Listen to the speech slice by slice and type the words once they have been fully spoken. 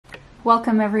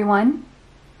Welcome everyone.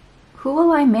 Who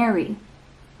will I marry?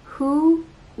 Who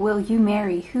will you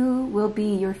marry? Who will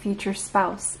be your future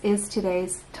spouse is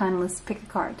today's timeless pick a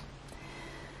card.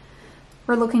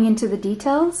 We're looking into the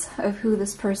details of who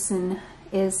this person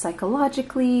is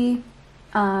psychologically,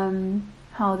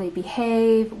 how they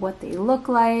behave, what they look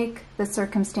like, the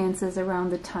circumstances around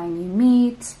the time you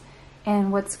meet,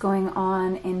 and what's going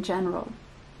on in general,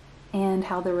 and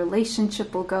how the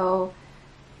relationship will go.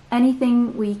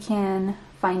 Anything we can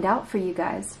find out for you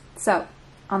guys. So,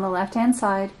 on the left-hand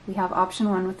side, we have option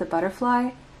 1 with the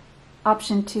butterfly,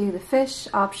 option 2 the fish,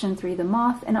 option 3 the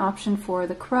moth, and option 4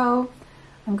 the crow.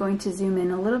 I'm going to zoom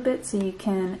in a little bit so you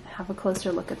can have a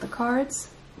closer look at the cards.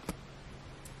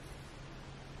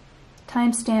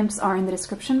 Timestamps are in the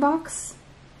description box.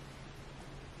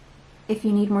 If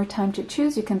you need more time to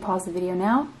choose, you can pause the video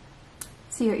now.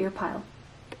 See you at your pile.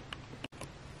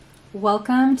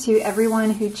 Welcome to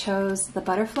everyone who chose the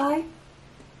butterfly.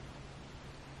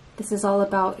 This is all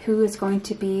about who is going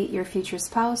to be your future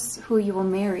spouse, who you will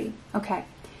marry. Okay.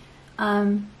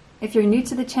 If you're new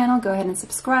to the channel, go ahead and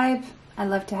subscribe. I'd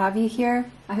love to have you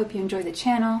here. I hope you enjoy the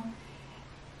channel.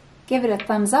 Give it a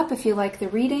thumbs up if you like the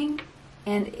reading.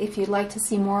 And if you'd like to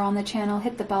see more on the channel,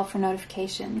 hit the bell for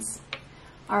notifications.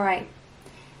 All right.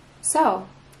 So,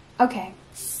 okay.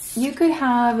 You could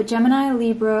have Gemini,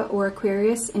 Libra, or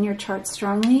Aquarius in your chart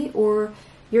strongly, or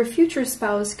your future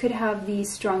spouse could have these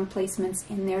strong placements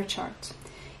in their chart.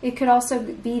 It could also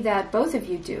be that both of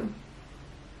you do.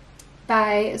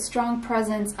 By a strong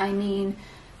presence, I mean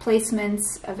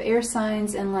placements of air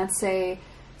signs and, let's say,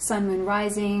 Sun, Moon,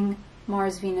 Rising,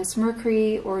 Mars, Venus,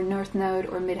 Mercury, or North Node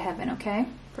or Midheaven, okay?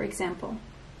 For example.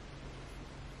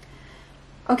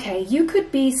 Okay, you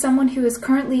could be someone who is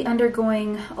currently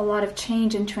undergoing a lot of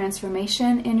change and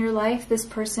transformation in your life. This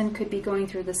person could be going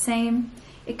through the same.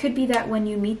 It could be that when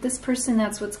you meet this person,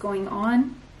 that's what's going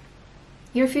on.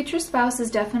 Your future spouse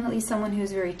is definitely someone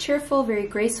who's very cheerful, very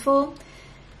graceful.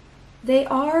 They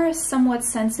are somewhat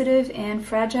sensitive and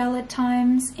fragile at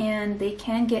times, and they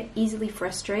can get easily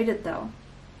frustrated though.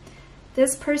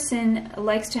 This person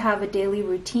likes to have a daily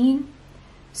routine,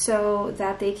 so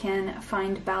that they can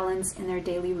find balance in their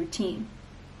daily routine.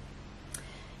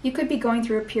 You could be going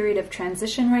through a period of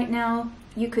transition right now.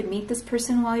 You could meet this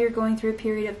person while you're going through a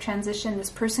period of transition. This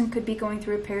person could be going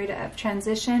through a period of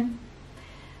transition,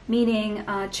 meaning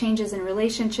changes in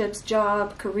relationships,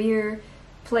 job, career,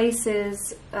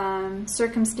 places,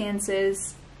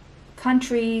 circumstances,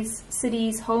 countries,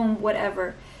 cities, home,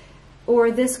 whatever.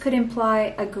 Or this could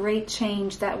imply a great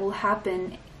change that will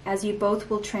happen as you both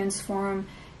will transform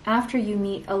after you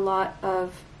meet a lot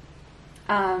of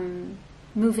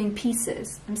moving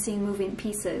pieces. I'm seeing moving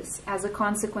pieces as a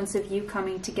consequence of you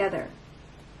coming together.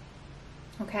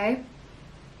 Okay?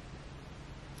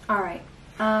 All right.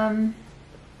 I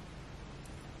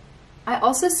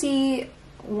also see,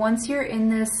 once you're in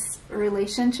this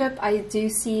relationship, I do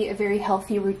see a very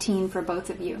healthy routine for both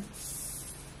of you.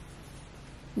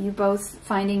 You both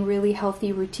finding really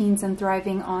healthy routines and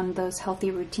thriving on those healthy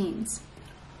routines.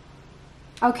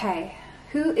 Okay,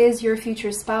 who is your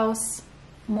future spouse?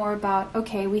 More about,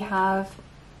 okay, we have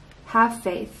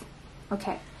faith.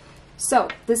 Okay, so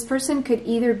this person could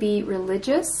either be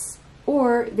religious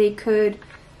or they could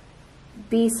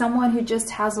be someone who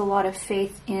just has a lot of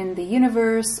faith in the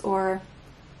universe, or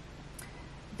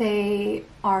they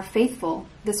are faithful.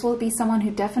 This will be someone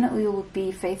who definitely will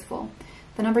be faithful.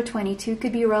 The number 22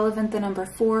 could be relevant, the number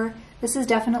 4. This is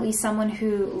definitely someone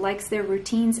who likes their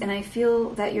routines, and I feel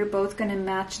that you're both going to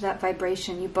match that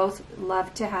vibration. You both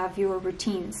love to have your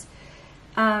routines.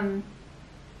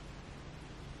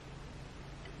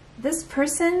 This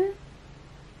person,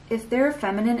 if they're a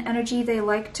feminine energy, they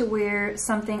like to wear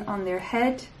something on their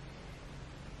head,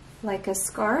 like a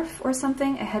scarf or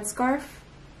something, a headscarf.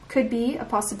 Could be a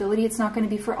possibility. It's not going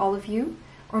to be for all of you,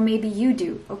 or maybe you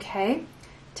do, okay?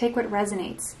 Take what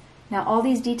resonates. Now, all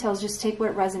these details, just take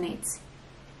what resonates.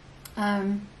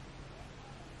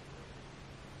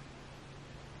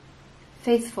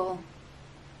 Faithful.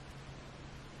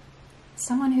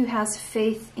 Someone who has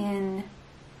faith in,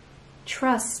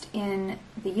 trust in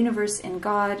the universe, in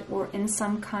God, or in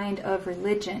some kind of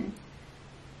religion.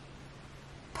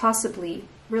 Possibly.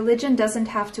 Religion doesn't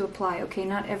have to apply, okay?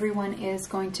 Not everyone is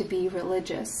going to be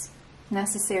religious,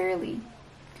 necessarily.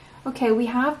 Okay, we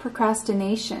have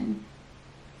procrastination.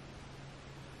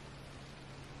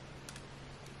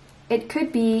 It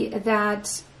could be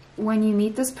that when you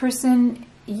meet this person,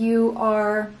 you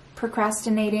are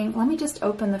procrastinating. Let me just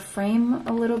open the frame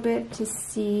a little bit to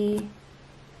see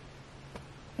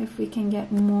if we can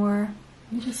get more.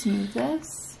 Let me just move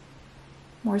this.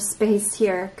 More space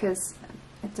here, because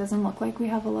It doesn't look like we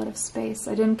have a lot of space.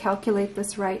 I didn't calculate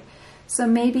this right. So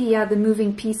maybe, yeah, the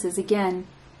moving pieces again.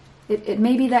 It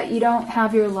may be that you don't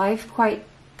have your life quite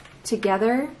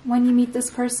together when you meet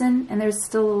this person, and there's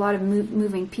still a lot of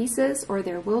moving pieces, or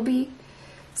there will be.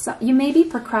 So you may be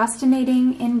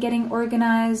procrastinating in getting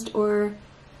organized, or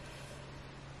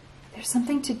there's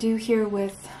something to do here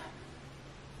with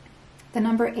the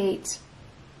number 8.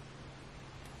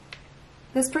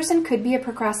 This person could be a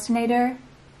procrastinator.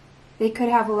 They could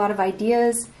have a lot of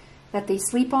ideas that they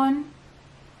sleep on.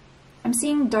 I'm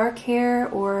seeing dark hair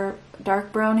or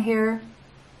dark brown hair,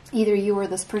 either you or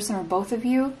this person or both of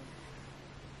you.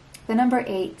 The number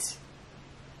 8.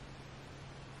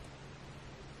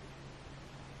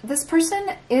 This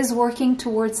person is working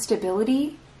towards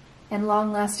stability and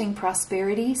long-lasting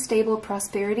prosperity, stable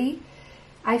prosperity.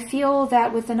 I feel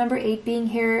that with the number 8 being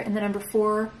here and the number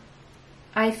 4,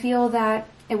 I feel that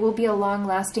it will be a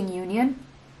long-lasting union,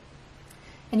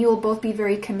 and you will both be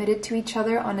very committed to each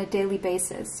other on a daily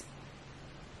basis,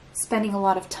 spending a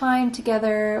lot of time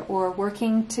together or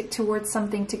working towards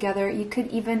something together. You could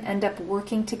even end up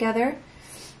working together.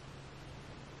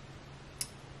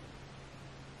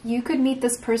 You could meet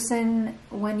this person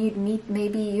when you'd meet,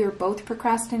 maybe you're both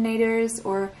procrastinators,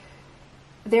 or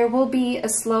there will be a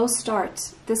slow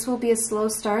start. This will be a slow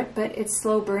start, but it's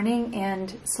slow burning,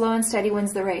 and slow and steady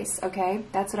wins the race, okay?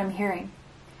 That's what I'm hearing.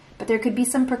 But there could be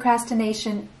some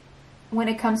procrastination when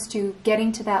it comes to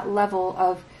getting to that level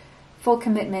of full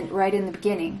commitment right in the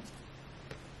beginning.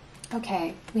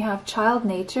 Okay, we have child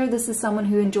nature. This is someone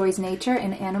who enjoys nature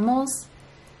and animals.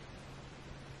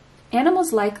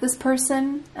 Animals like this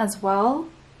person as well.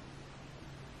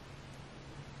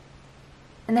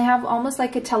 And they have almost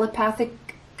like a telepathic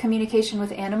communication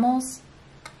with animals.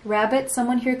 Rabbit,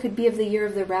 someone here could be of the year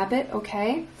of the rabbit,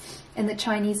 okay, in the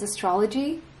Chinese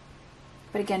astrology.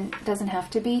 But again, it doesn't have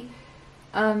to be.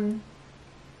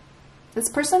 This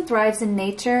person thrives in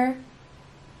nature.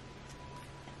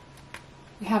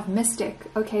 We have mystic.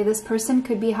 Okay, this person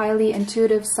could be highly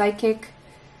intuitive, psychic,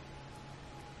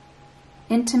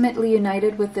 intimately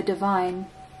united with the divine.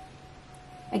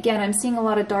 Again, I'm seeing a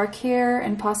lot of dark hair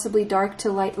and possibly dark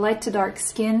to light to dark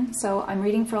skin. So I'm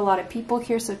reading for a lot of people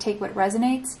here, so take what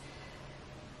resonates.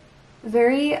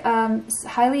 Very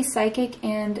highly psychic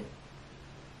and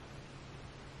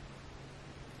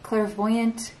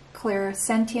clairvoyant,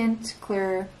 clairsentient,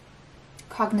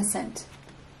 claircognizant.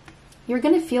 You're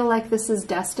going to feel like this is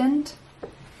destined.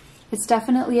 It's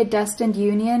definitely a destined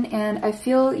union, and I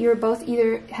feel you're both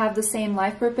either have the same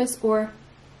life purpose, or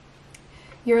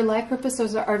your life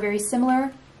purposes are very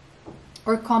similar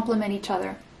or complement each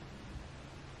other.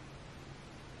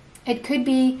 It could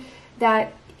be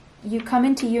that you come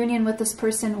into union with this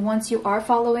person once you are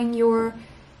following your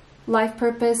life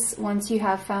purpose, once you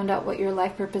have found out what your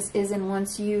life purpose is, and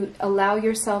once you allow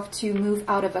yourself to move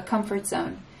out of a comfort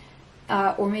zone.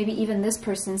 Or maybe even this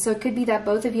person. So it could be that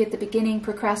both of you at the beginning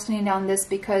procrastinate on this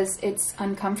because it's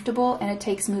uncomfortable and it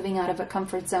takes moving out of a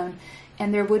comfort zone.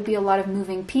 And there would be a lot of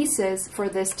moving pieces for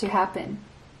this to happen.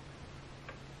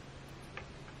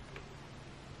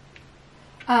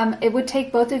 It would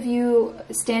take both of you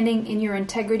standing in your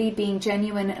integrity, being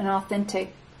genuine and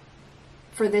authentic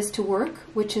for this to work,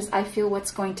 which is, I feel,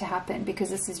 what's going to happen, because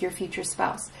this is your future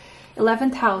spouse.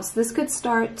 11th house. This could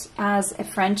start as a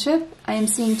friendship. I am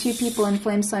seeing 2 people in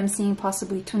flames, so I'm seeing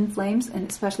possibly twin flames, and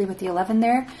especially with the 11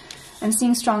 there. I'm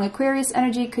seeing strong Aquarius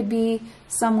energy, could be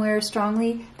somewhere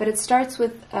strongly, but it starts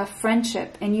with a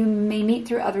friendship, and you may meet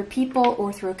through other people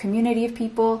or through a community of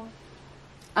people.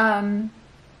 And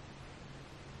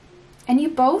you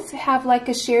both have like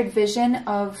a shared vision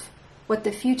of what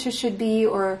the future should be,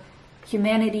 or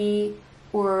humanity,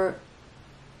 or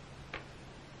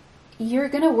you're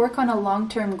going to work on a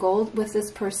long-term goal with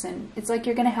this person. It's like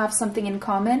you're going to have something in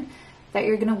common that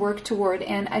you're going to work toward.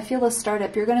 And I feel a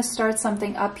startup. You're going to start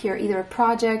something up here, either a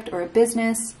project or a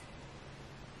business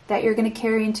that you're going to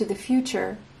carry into the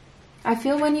future. I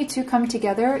feel when you two come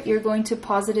together, you're going to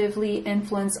positively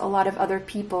influence a lot of other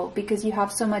people, because you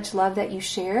have so much love that you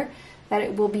share that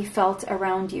it will be felt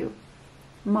around you.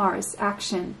 Mars,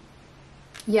 action.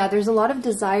 Yeah, there's a lot of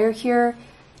desire here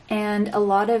and a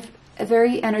lot of a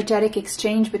very energetic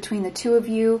exchange between the two of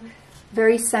you,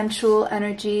 very sensual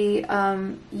energy.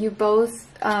 You both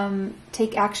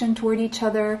take action toward each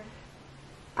other.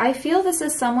 I feel this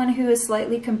is someone who is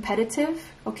slightly competitive,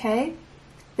 okay?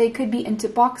 They could be into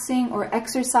boxing or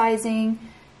exercising,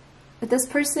 but this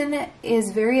person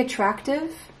is very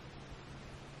attractive,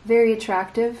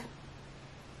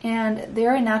 and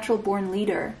they're a natural born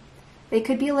leader. They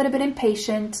could be a little bit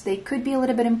impatient, they could be a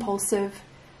little bit impulsive.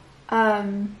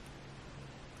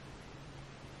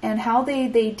 And how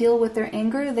they deal with their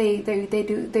anger,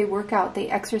 they work out, they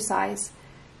exercise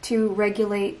to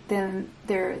regulate their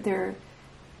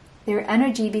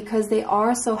energy, because they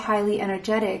are so highly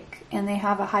energetic and they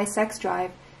have a high sex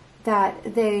drive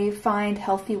that they find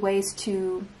healthy ways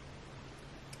to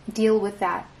deal with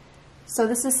that. So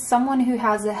this is someone who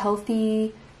has a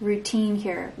healthy routine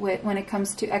here when it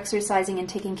comes to exercising and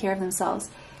taking care of themselves.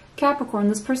 Capricorn,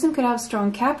 this person could have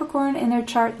strong Capricorn in their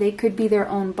chart. They could be their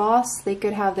own boss. They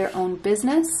could have their own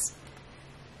business.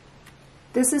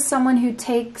 This is someone who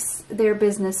takes their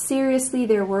business seriously,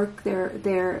 their work,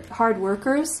 they're hard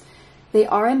workers. They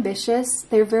are ambitious.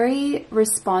 They're very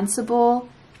responsible,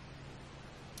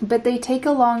 but they take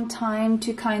a long time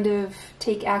to kind of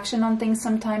take action on things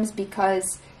sometimes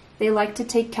because they like to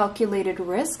take calculated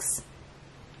risks.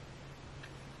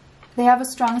 They have a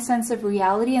strong sense of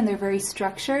reality and they're very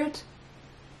structured.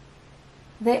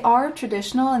 They are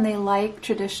traditional and they like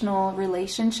traditional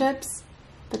relationships,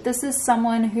 but this is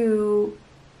someone who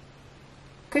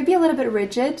could be a little bit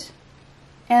rigid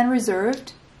and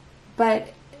reserved,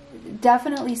 but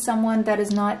definitely someone that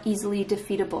is not easily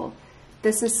defeatable.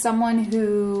 This is someone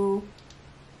who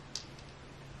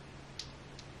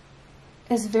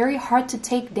is very hard to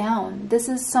take down. This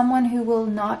is someone who will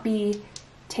not be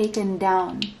taken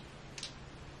down.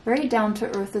 Very down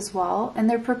to earth as well, and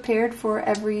they're prepared for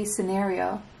every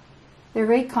scenario. They're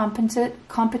very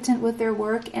competent with their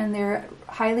work, and they're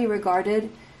highly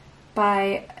regarded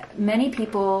by many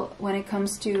people when it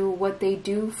comes to what they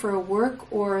do for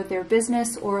work or their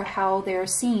business or how they're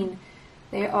seen.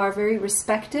 They are very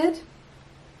respected,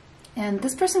 and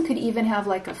this person could even have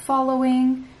like a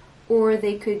following, or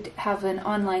they could have an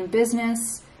online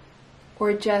business,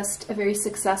 or just a very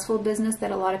successful business that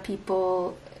a lot of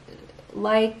people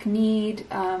like, need,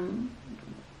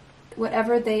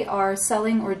 whatever they are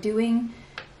selling or doing,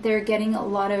 they're getting a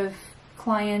lot of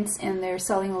clients and they're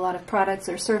selling a lot of products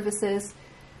or services.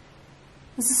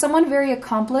 This is someone very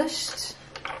accomplished.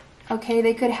 Okay,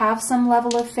 they could have some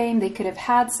level of fame. They could have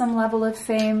had some level of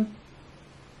fame.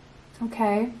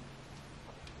 Okay.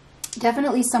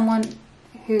 Definitely someone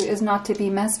who is not to be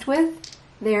messed with.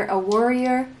 They're a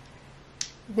warrior.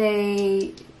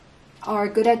 They are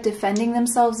good at defending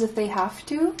themselves if they have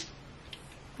to.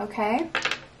 Okay?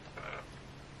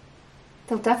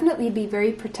 They'll definitely be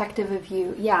very protective of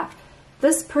you. Yeah.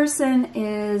 This person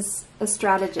is a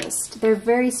strategist. They're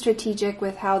very strategic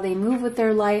with how they move with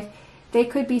their life. They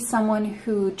could be someone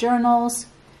who journals,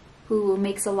 who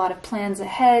makes a lot of plans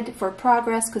ahead for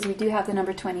progress, because we do have the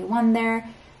number 21 there.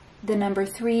 The number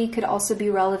 3 could also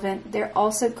be relevant. They're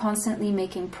also constantly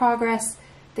making progress.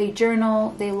 They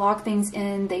journal, they log things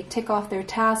in, they tick off their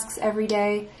tasks every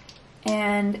day,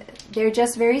 and they're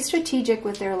just very strategic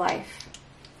with their life.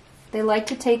 They like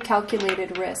to take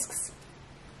calculated risks.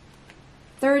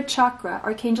 Third chakra,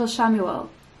 Archangel Chamuel,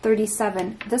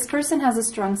 37. This person has a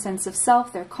strong sense of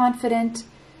self. They're confident.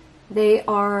 They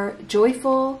are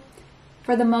joyful.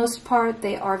 For the most part,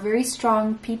 they are very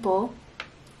strong people.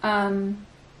 And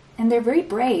they're very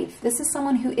brave. This is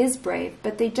someone who is brave,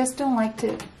 but they just don't like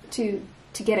to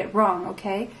get it wrong,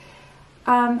 okay?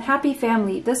 Happy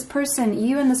family. This person,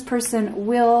 you and this person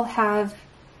will have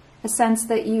a sense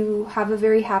that you have a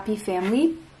very happy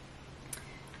family.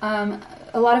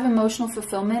 A lot of emotional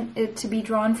fulfillment to be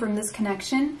drawn from this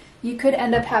connection. You could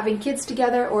end up having kids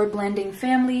together or blending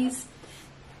families.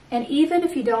 And even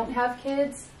if you don't have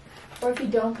kids, or if you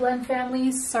don't blend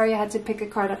families, sorry I had to pick a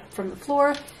card up from the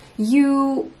floor,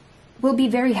 you will be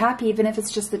very happy even if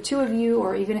it's just the two of you,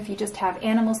 or even if you just have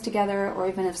animals together, or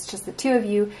even if it's just the two of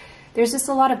you. There's just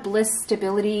a lot of bliss,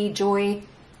 stability, joy,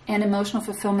 and emotional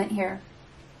fulfillment here.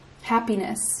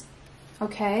 Happiness,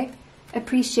 okay?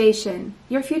 Appreciation.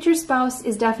 Your future spouse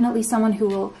is definitely someone who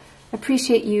will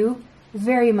appreciate you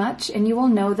very much, and you will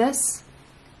know this.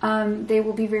 They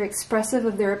will be very expressive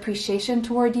of their appreciation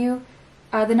toward you.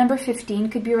 The number 15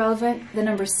 could be relevant. The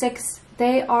number 6,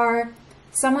 they are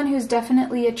someone who's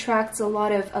definitely attracts a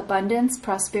lot of abundance,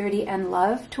 prosperity, and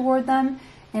love toward them.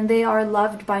 And they are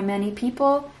loved by many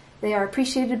people. They are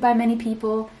appreciated by many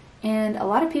people. And a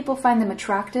lot of people find them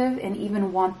attractive and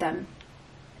even want them.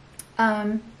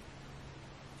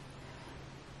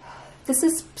 This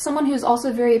is someone who's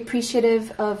also very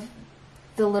appreciative of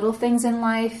the little things in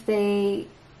life. The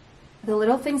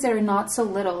little things that are not so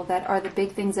little, that are the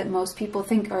big things that most people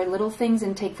think are little things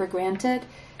and take for granted.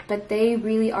 But they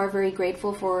really are very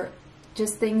grateful for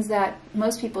just things that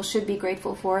most people should be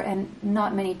grateful for and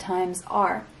not many times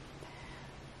are.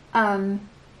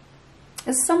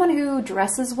 This is someone who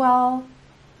dresses well.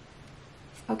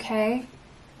 Okay.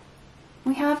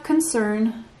 We have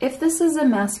concern. If this is a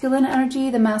masculine energy,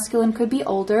 the masculine could be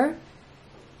older.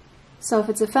 So if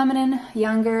it's a feminine,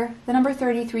 younger, the number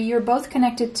 33, you're both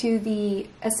connected to the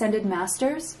Ascended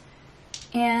Masters,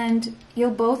 and you'll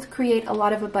both create a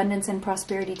lot of abundance and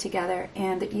prosperity together,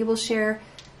 and you will share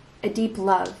a deep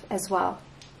love as well.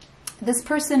 This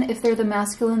person, if they're the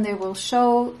masculine, they will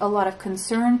show a lot of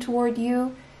concern toward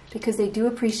you because they do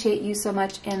appreciate you so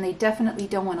much, and they definitely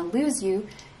don't want to lose you.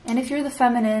 And if you're the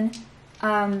feminine,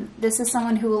 this is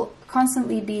someone who will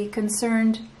constantly be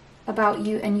concerned about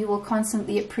you, and you will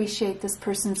constantly appreciate this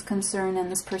person's concern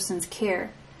and this person's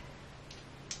care.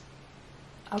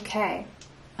 Okay.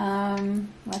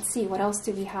 Let's see, what else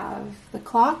do we have? The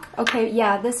clock? Okay,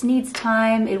 yeah, this needs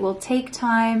time. It will take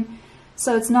time.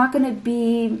 So it's not going to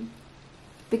be,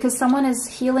 because someone is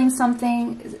healing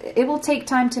something, it will take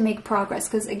time to make progress,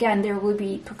 because again, there will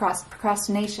be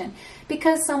procrastination,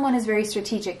 because someone is very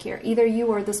strategic here, either you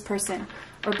or this person,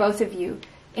 or both of you.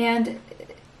 And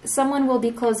someone will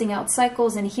be closing out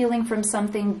cycles and healing from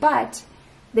something, but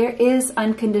there is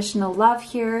unconditional love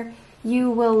here.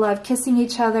 You will love kissing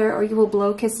each other, or you will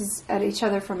blow kisses at each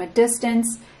other from a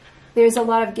distance. There's a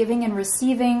lot of giving and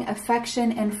receiving,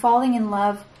 affection, and falling in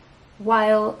love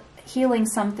while healing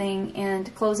something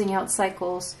and closing out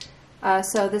cycles.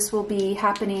 So this will be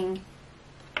happening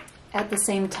at the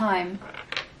same time.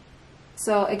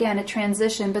 So again, a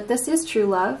transition, but this is true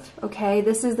love, okay?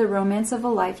 This is the romance of a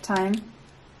lifetime.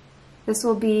 This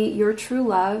will be your true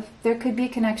love. There could be a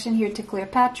connection here to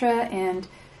Cleopatra and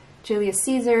Julius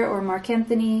Caesar or Mark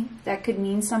Antony. That could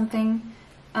mean something.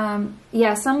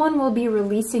 Yeah, someone will be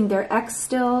releasing their ex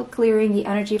still, clearing the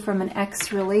energy from an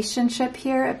ex relationship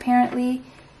here, apparently.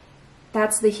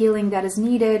 That's the healing that is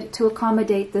needed to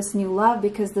accommodate this new love,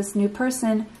 because this new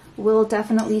person will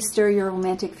definitely stir your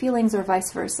romantic feelings, or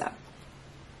vice versa.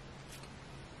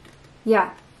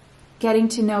 Yeah, getting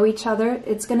to know each other.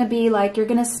 It's going to be like you're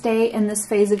going to stay in this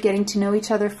phase of getting to know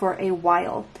each other for a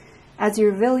while. As you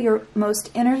reveal your most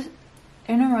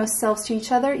innermost selves to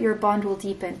each other, your bond will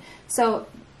deepen. So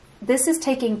this is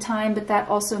taking time, but that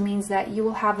also means that you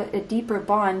will have a deeper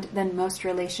bond than most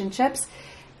relationships,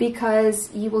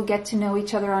 because you will get to know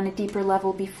each other on a deeper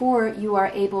level before you are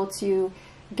able to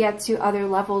get to other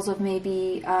levels of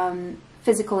maybe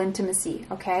physical intimacy,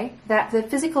 okay? That the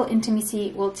physical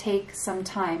intimacy will take some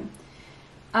time.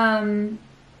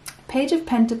 Page of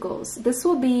Pentacles. This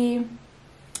will be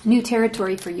new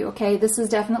territory for you, okay? This is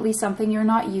definitely something you're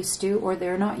not used to, or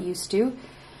they're not used to.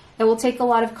 It will take a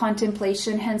lot of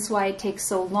contemplation, hence why it takes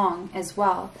so long as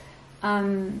well.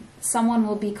 Someone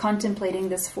will be contemplating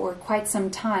this for quite some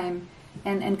time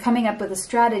and coming up with a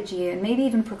strategy, and maybe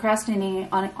even procrastinating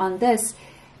on this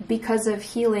because of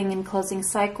healing and closing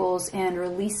cycles and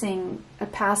releasing a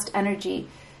past energy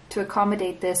to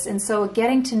accommodate this. And so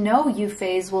getting to know you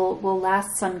phase will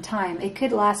last some time. It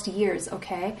could last years,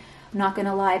 okay? I'm not going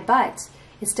to lie, but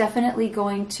it's definitely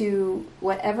going to,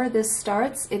 whatever this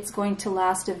starts, it's going to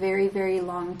last a very, very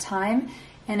long time.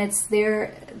 And it's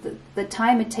there, the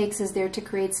time it takes is there to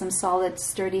create some solid,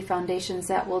 sturdy foundations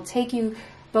that will take you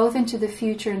both into the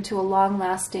future, into a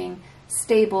long-lasting,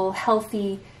 stable,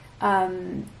 healthy,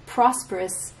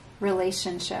 prosperous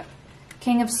relationship.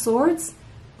 King of Swords,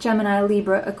 Gemini,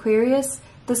 Libra, Aquarius.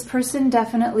 This person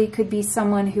definitely could be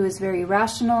someone who is very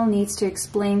rational, needs to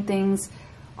explain things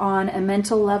on a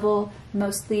mental level,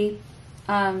 mostly,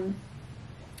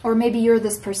 or maybe you're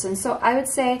this person. So I would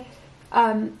say,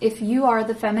 if you are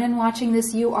the feminine watching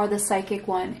this, you are the psychic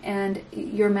one, and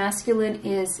your masculine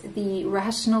is the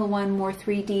rational one, more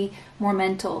 3D, more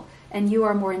mental, and you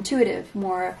are more intuitive,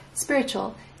 more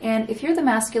spiritual. And if you're the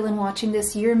masculine watching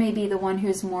this, you're maybe the one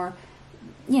who's more,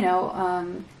 you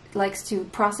know, likes to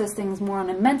process things more on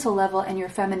a mental level, and your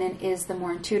feminine is the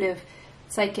more intuitive,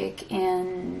 psychic,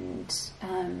 and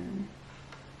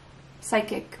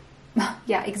psychic.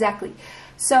 Yeah, exactly.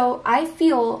 So I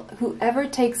feel whoever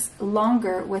takes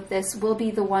longer with this will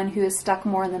be the one who is stuck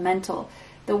more in the mental.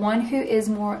 The one who is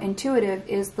more intuitive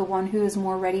is the one who is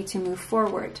more ready to move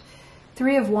forward.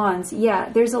 Three of Wands. Yeah,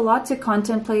 there's a lot to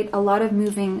contemplate, a lot of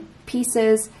moving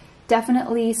pieces.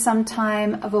 Definitely some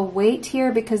time of a wait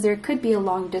here, because there could be a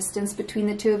long distance between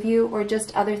the two of you, or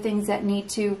just other things that need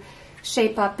to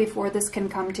shape up before this can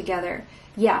come together.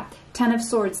 Yeah, Ten of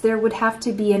Swords. There would have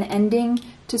to be an ending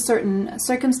to certain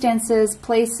circumstances,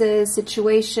 places,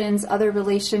 situations, other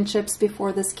relationships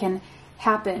before this can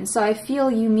happen. So I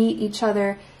feel you meet each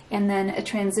other and then a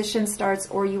transition starts,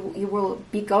 or you will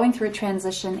be going through a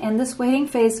transition. And this waiting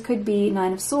phase could be,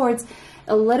 Nine of Swords,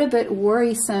 a little bit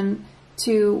worrisome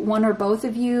to one or both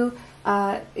of you.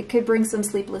 It could bring some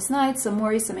sleepless nights, some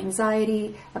worry, some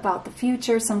anxiety about the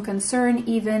future, some concern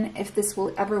even if this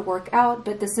will ever work out,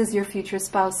 but this is your future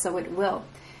spouse, so it will.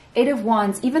 Eight of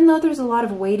Wands, even though there's a lot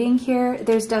of waiting here,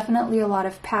 there's definitely a lot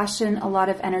of passion, a lot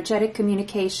of energetic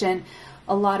communication,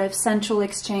 a lot of sensual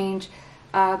exchange.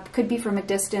 Could be from a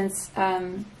distance.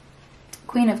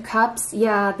 Queen of Cups,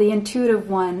 yeah, the intuitive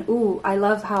one. Ooh, I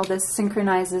love how this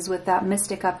synchronizes with that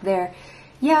mystic up there.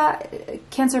 Yeah,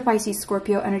 Cancer, Pisces,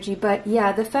 Scorpio energy, but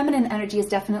yeah, the feminine energy is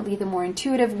definitely the more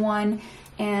intuitive one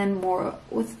and more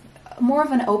with more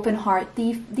of an open heart.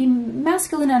 The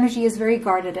masculine energy is very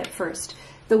guarded at first.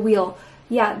 The Wheel,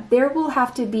 yeah, there will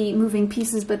have to be moving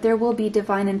pieces, but there will be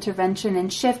divine intervention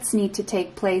and shifts need to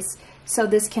take place so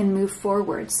this can move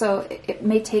forward. So it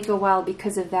may take a while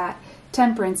because of that.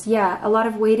 Temperance, yeah, a lot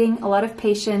of waiting, a lot of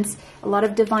patience, a lot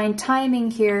of divine timing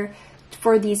here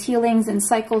for these healings and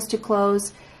cycles to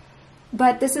close.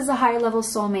 But this is a higher level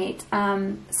soulmate.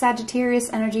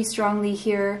 Sagittarius energy strongly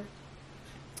here.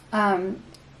 But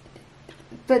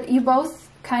you both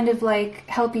kind of like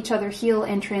help each other heal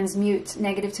and transmute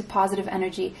negative to positive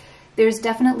energy. There's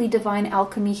definitely divine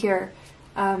alchemy here.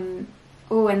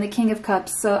 Oh, and the King of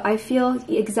Cups. So I feel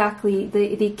exactly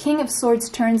the King of Swords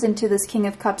turns into this King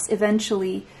of Cups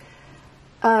eventually,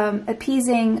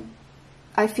 appeasing,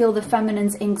 I feel, the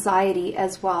feminine's anxiety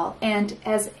as well. And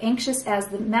as anxious as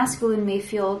the masculine may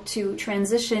feel to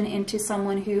transition into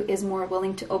someone who is more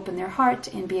willing to open their heart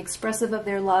and be expressive of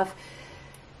their love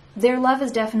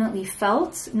is definitely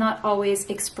felt, not always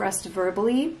expressed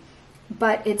verbally,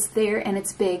 but it's there and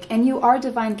it's big. And you are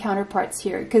divine counterparts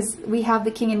here because we have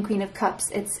the King and Queen of Cups.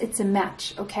 It's a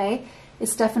match, okay?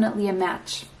 It's definitely a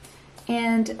match.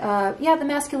 And yeah, the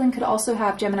masculine could also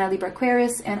have Gemini, Libra,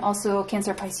 Aquarius, and also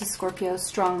Cancer, Pisces, Scorpio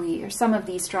strongly, or some of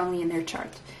these strongly in their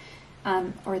chart.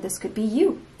 Or this could be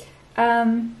you.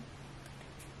 Yeah,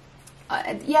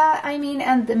 I mean,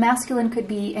 and the masculine could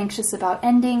be anxious about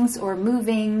endings or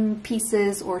moving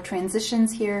pieces or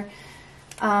transitions here.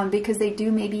 Because they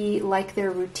do maybe like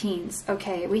their routines.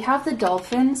 Okay, we have the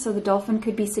Dolphin, so the Dolphin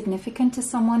could be significant to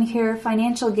someone here.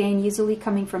 Financial gain usually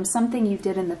coming from something you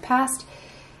did in the past.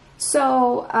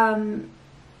 So,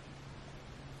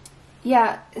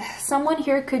 yeah, someone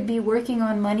here could be working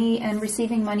on money and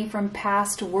receiving money from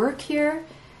past work here.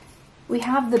 We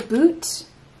have the Boot,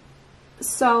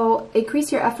 so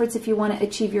increase your efforts if you want to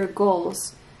achieve your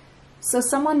goals. So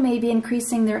someone may be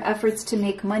increasing their efforts to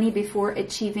make money before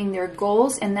achieving their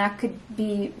goals, and that could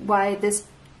be why this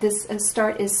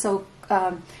start is so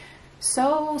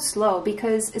slow,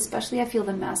 because especially I feel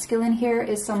the masculine here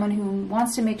is someone who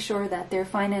wants to make sure that their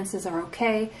finances are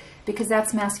okay, because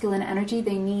that's masculine energy.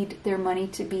 They need their money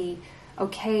to be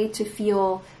okay, to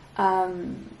feel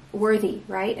worthy,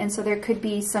 right? And so there could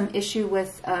be some issue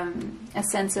with a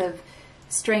sense of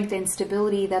strength and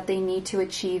stability that they need to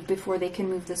achieve before they can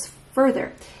move this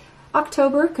further.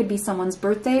 October could be someone's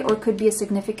birthday or could be a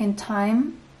significant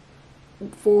time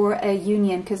for a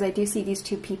union, because I do see these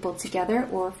two people together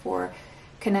or for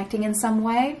connecting in some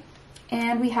way.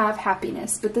 And we have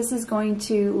happiness, but this is going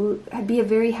to be a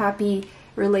very happy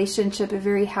relationship, a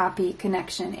very happy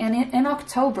connection. And in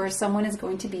October, someone is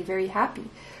going to be very happy.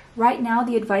 Right now,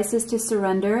 the advice is to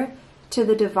surrender to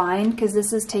the divine, because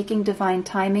this is taking divine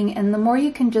timing. And the more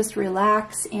you can just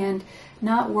relax and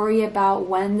not worry about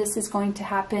when this is going to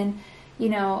happen, you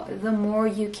know, the more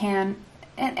you can.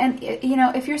 And you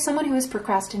know, if you're someone who is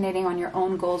procrastinating on your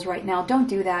own goals right now, don't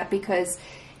do that, because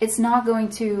it's not going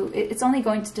to, it's only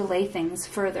going to delay things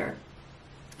further.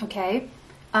 Okay?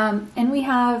 And we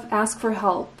have ask for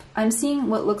help. I'm seeing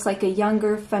what looks like a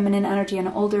younger feminine energy and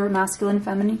an older masculine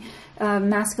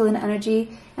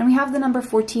energy. And we have the number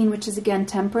 14, which is again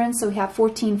temperance. So we have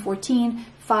 14, 14,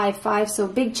 5, 5. So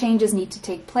big changes need to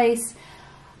take place.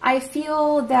 I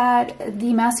feel that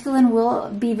the masculine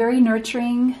will be very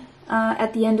nurturing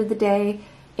at the end of the day,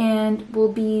 and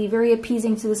will be very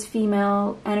appeasing to this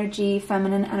female energy,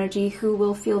 feminine energy, who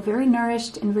will feel very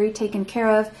nourished and very taken care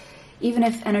of, even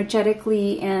if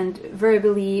energetically and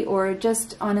verbally or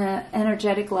just on an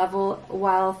energetic level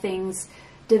while things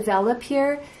develop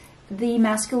here. The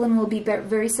masculine will be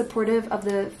very supportive of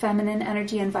the feminine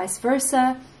energy and vice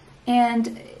versa.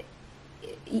 And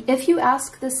if you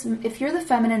ask this, if you're the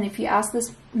feminine, if you ask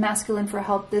this masculine for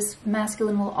help, this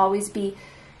masculine will always be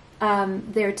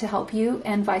there to help you,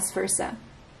 and vice versa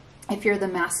if you're the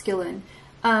masculine.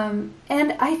 And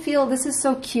I feel this is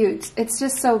so cute. It's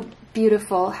just so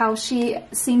beautiful how she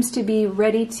seems to be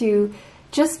ready to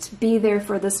just be there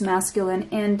for this masculine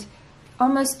and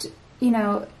almost, you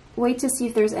know, wait to see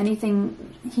if there's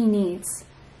anything he needs,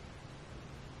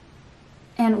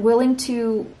 and willing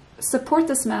to support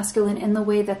this masculine in the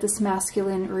way that this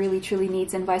masculine really truly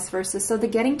needs, and vice versa. So the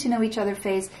getting to know each other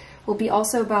phase will be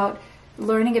also about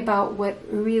learning about what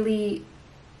really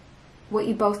what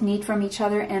you both need from each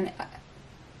other, and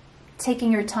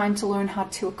taking your time to learn how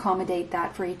to accommodate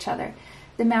that for each other.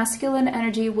 The masculine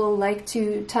energy will like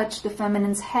to touch the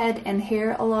feminine's head and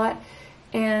hair a lot,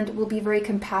 and will be very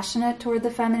compassionate toward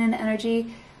the feminine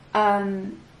energy.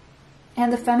 And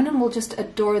the feminine will just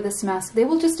adore this mask. They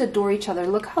will just adore each other.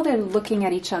 Look how they're looking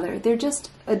at each other. They're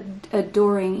just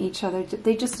adoring each other.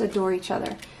 They just adore each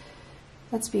other.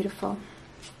 That's beautiful.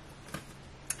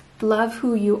 Love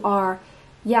who you are.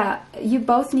 Yeah, you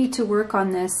both need to work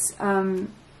on this.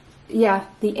 Yeah,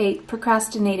 the 8,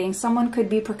 procrastinating. Someone could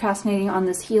be procrastinating on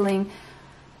this healing.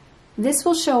 This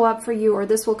will show up for you, or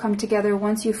this will come together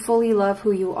once you fully love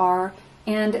who you are.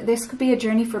 And this could be a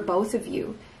journey for both of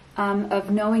you,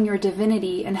 of knowing your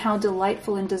divinity and how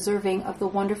delightful and deserving of the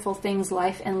wonderful things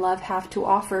life and love have to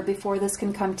offer before this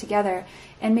can come together.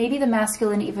 And maybe the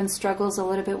masculine even struggles a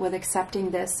little bit with accepting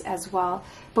this as well.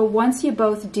 But once you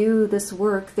both do this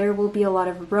work, there will be a lot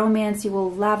of romance. You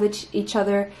will lavish each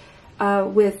other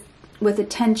with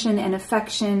attention and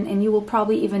affection, and you will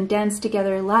probably even dance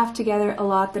together, laugh together a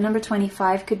lot. The number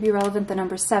 25 could be relevant, the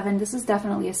number 7. This is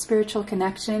definitely a spiritual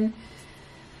connection.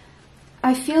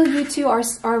 I feel you two are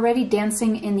already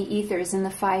dancing in the ethers, in the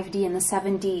 5D and the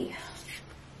 7D.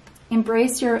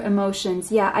 Embrace your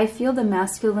emotions. Yeah, I feel the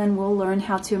masculine will learn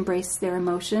how to embrace their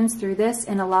emotions through this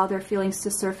and allow their feelings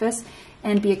to surface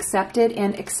and be accepted,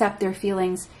 and accept their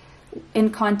feelings in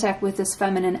contact with this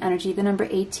feminine energy. The number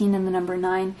 18 and the number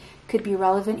 9 could be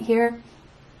relevant here.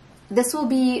 This will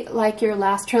be like your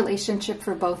last relationship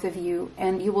for both of you,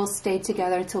 and you will stay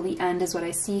together till the end is what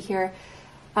I see here.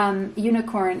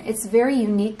 Unicorn, it's very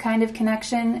unique kind of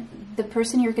connection. The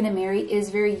person you're going to marry is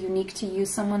very unique to you,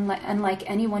 someone unlike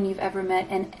anyone you've ever met,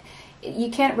 and you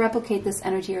can't replicate this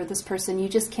energy or this person. You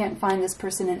just can't find this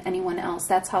person in anyone else.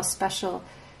 That's how special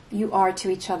you are to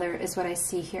each other is what I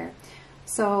see here.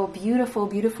 So beautiful,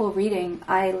 beautiful reading.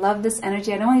 I love this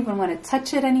energy. I don't even want to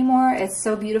touch it anymore. It's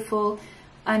so beautiful.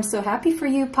 I'm so happy for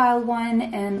you, pile 1,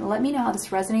 and let me know how this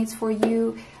resonates for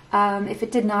you. If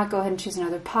it did not, go ahead and choose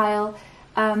another pile.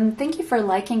 Thank you for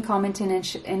liking, commenting,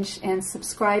 and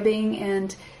subscribing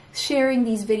and sharing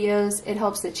these videos. It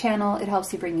helps the channel. It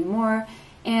helps you bring me more.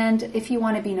 And if you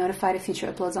want to be notified of future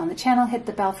uploads on the channel, hit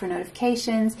the bell for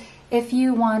notifications. If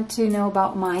you want to know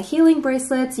about my healing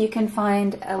bracelets, you can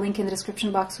find a link in the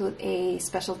description box with a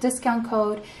special discount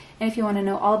code. And if you want to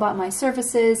know all about my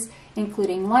services,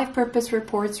 including life purpose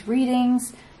reports,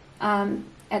 readings,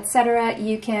 etc.,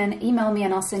 you can email me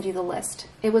and I'll send you the list.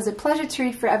 It was a pleasure to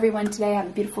read for everyone today. Have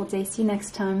a beautiful day. See you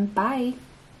next time. Bye.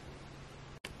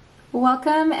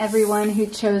 Welcome everyone who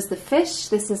chose the fish.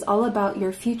 This is all about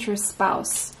your future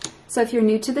spouse. So if you're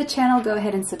new to the channel, go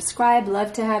ahead and subscribe.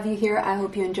 Love to have you here. I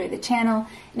hope you enjoy the channel.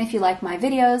 And if you like my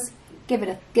videos,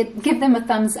 give them a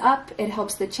thumbs up. It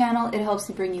helps the channel. It helps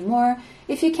me bring you more.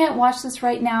 If you can't watch this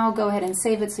right now, go ahead and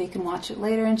save it so you can watch it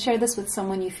later, and share this with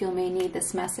someone you feel may need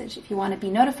this message. If you want to be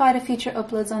notified of future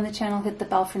uploads on the channel, hit the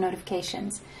bell for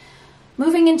notifications.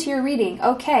 Moving into your reading.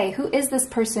 Okay, who is this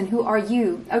person? Who are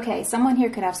you? Okay, someone here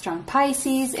could have strong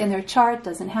Pisces in their chart.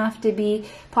 Doesn't have to be.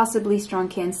 Possibly strong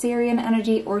Cancerian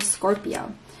energy or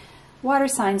Scorpio. Water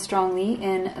sign strongly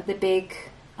in the big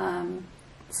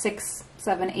 6,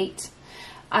 7, 8.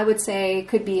 I would say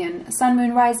could be in Sun,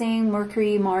 Moon, Rising,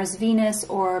 Mercury, Mars, Venus,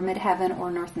 or Midheaven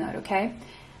or North Node, okay?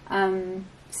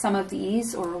 Some of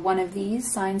these or one of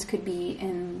these signs could be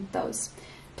in those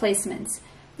placements.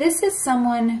 This is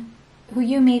someone who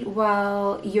you meet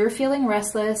while you're feeling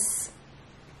restless,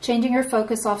 changing your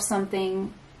focus off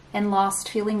something, and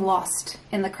feeling lost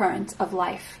in the current of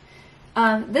life.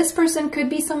 This person could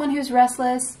be someone who's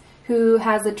restless, who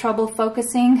has the trouble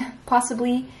focusing,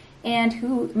 possibly, and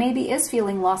who maybe is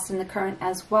feeling lost in the current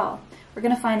as well. We're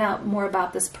going to find out more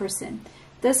about this person.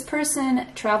 This person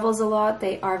travels a lot.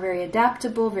 They are very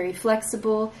adaptable, very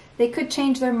flexible. They could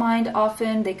change their mind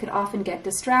often. They could often get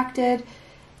distracted.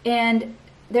 And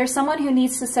there's someone who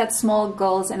needs to set small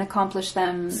goals and accomplish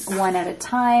them one at a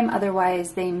time.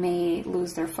 Otherwise, they may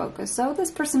lose their focus. So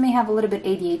this person may have a little bit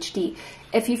ADHD.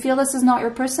 If you feel this is not your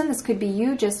person, this could be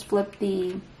you. Just flip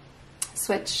the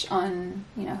switch on,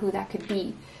 who that could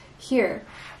be. Here.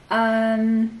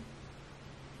 This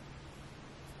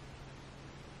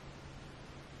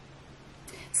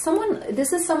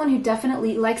is someone who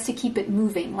definitely likes to keep it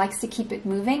moving,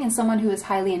 and someone who is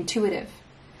highly intuitive.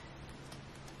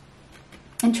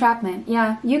 Entrapment.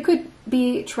 Yeah, you could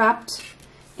be trapped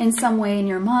in some way in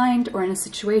your mind or in a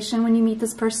situation when you meet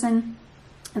this person.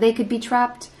 They could be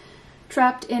trapped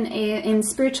in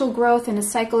spiritual growth, in a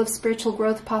cycle of spiritual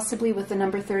growth, possibly with the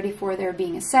number 34 there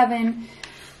being a 7.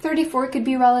 34 could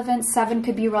be relevant, 7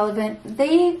 could be relevant.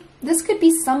 This could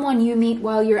be someone you meet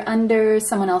while you're under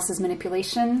someone else's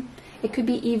manipulation. It could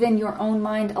be even your own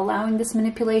mind allowing this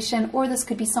manipulation, or this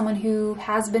could be someone who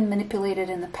has been manipulated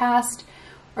in the past,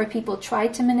 or people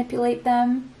tried to manipulate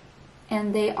them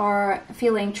and they are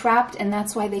feeling trapped, and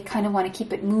that's why they kind of want to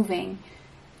keep it moving.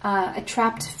 A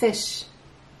trapped fish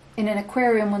in an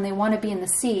aquarium when they want to be in the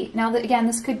sea. Now, again,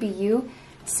 this could be you.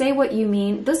 Say what you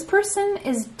mean. This person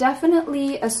is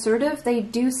definitely assertive. They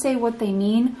do say what they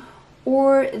mean,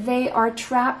 or they are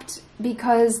trapped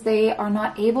because they are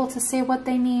not able to say what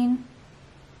they mean.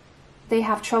 They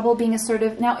have trouble being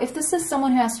assertive. Now, if this is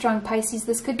someone who has strong Pisces,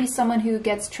 this could be someone who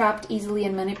gets trapped easily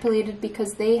and manipulated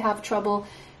because they have trouble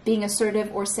being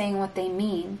assertive or saying what they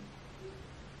mean.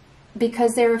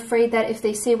 Because they're afraid that if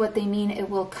they say what they mean, it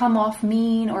will come off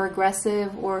mean or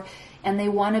aggressive, and they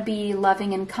want to be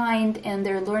loving and kind, and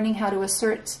they're learning how to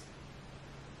assert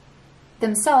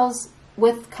themselves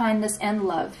with kindness and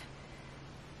love.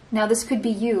 Now, this could be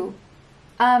you.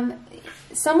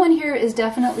 Someone here is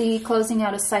definitely closing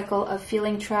out a cycle of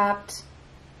feeling trapped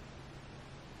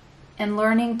and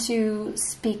learning to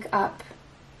speak up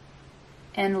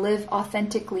and live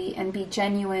authentically and be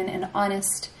genuine and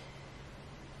honest.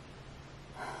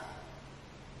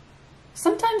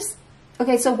 Sometimes,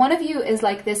 okay, so one of you is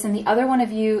like this and the other one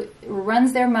of you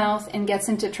runs their mouth and gets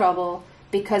into trouble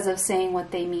because of saying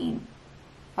what they mean.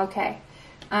 Okay,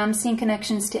 I'm seeing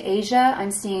connections to Asia.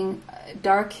 I'm seeing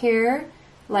dark hair,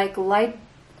 like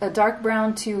dark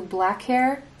brown to black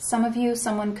hair. Some of you,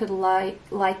 someone could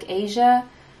like Asia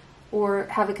or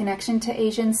have a connection to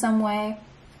Asia in some way.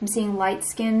 I'm seeing light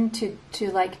skin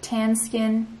to like tan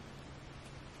skin.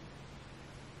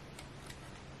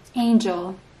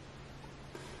 Angel.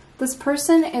 This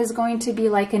person is going to be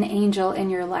like an angel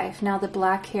in your life. Now the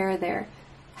black hair there.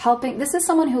 Helping. This is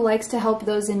someone who likes to help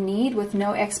those in need with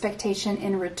no expectation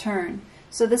in return.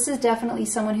 So this is definitely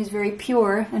someone who's very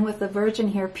pure, and with the virgin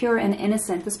here, pure and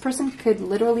innocent. This person could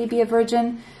literally be a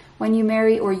virgin when you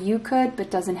marry, or you could,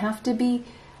 but doesn't have to be.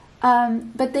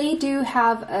 But they do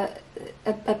have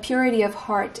a purity of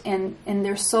heart, and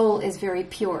their soul is very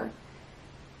pure.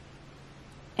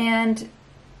 And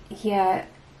yeah,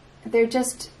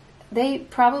 they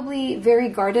probably very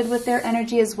guarded with their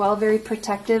energy as well, very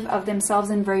protective of themselves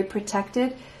and very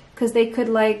protected, because they could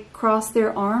like cross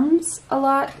their arms a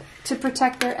lot to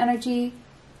protect their energy,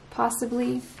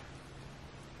 possibly.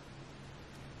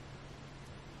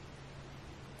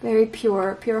 Very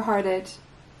pure, pure-hearted,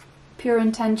 pure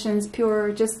intentions,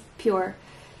 pure, just pure.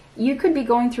 You could be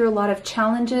going through a lot of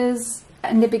challenges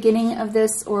in the beginning of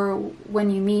this, or when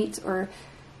you meet, or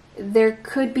there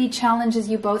could be challenges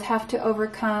you both have to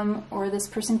overcome, or this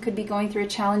person could be going through a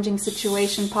challenging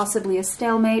situation, possibly a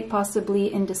stalemate,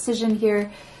 possibly indecision here,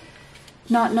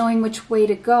 not knowing which way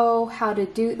to go, how to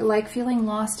do, like feeling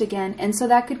lost again. And so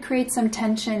that could create some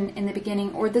tension in the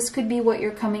beginning, or this could be what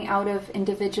you're coming out of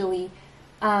individually.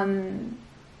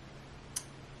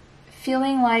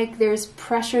 Feeling like there's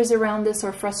pressures around this,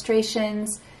 or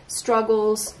frustrations,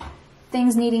 struggles,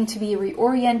 things needing to be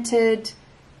reoriented,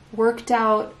 worked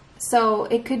out. So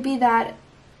it could be that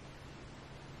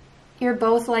you're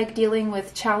both like dealing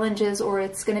with challenges, or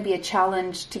it's going to be a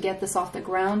challenge to get this off the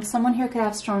ground. Someone here could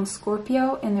have strong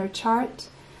Scorpio in their chart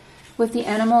with the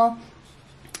animal.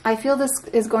 I feel this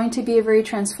is going to be a very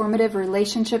transformative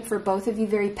relationship for both of you,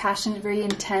 very passionate, very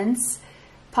intense,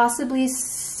 possibly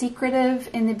secretive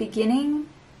in the beginning,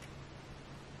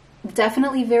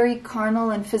 definitely very carnal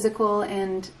and physical,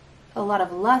 and a lot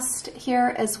of lust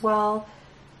here as well.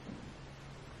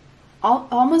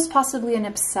 Almost possibly an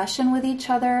obsession with each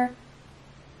other.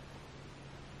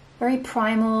 Very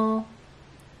primal.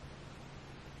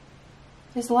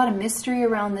 There's a lot of mystery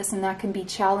around this, and that can be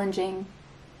challenging.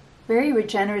 Very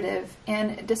regenerative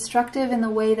and destructive in the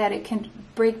way that it can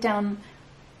break down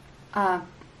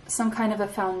some kind of a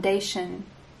foundation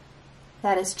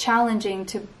that is challenging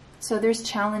to. So there's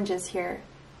challenges here.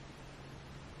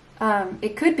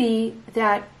 It could be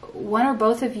that one or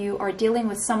both of you are dealing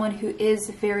with someone who is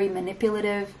very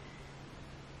manipulative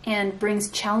and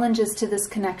brings challenges to this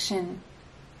connection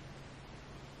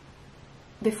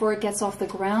before it gets off the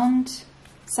ground.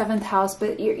 7th house,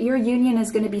 but your union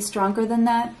is going to be stronger than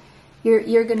that.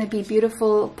 You're going to be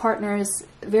beautiful partners,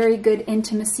 very good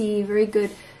intimacy, very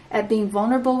good at being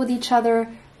vulnerable with each other,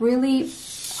 really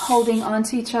holding on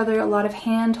to each other, a lot of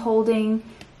hand holding,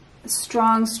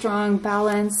 strong,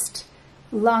 balanced,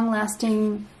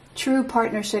 long-lasting, true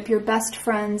partnership. Your best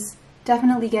friends,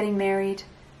 definitely getting married.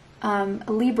 A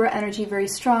Libra energy very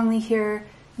strongly here.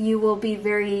 You will be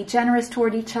very generous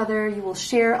toward each other. You will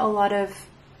share a lot of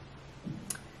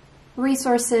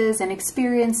resources and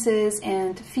experiences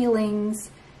and feelings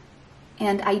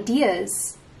and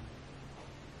ideas.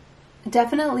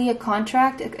 Definitely a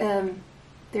contract.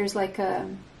 There's like a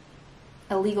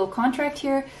legal contract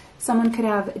here. Someone could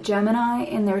have Gemini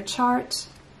in their chart.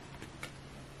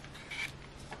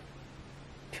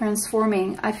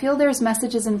 Transforming. I feel there's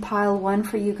messages in pile 1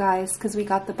 for you guys because we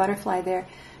got the butterfly there.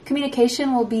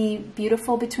 Communication will be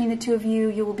beautiful between the two of you.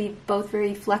 You will be both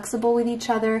very flexible with each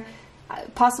other.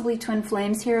 Possibly twin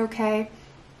flames here, okay?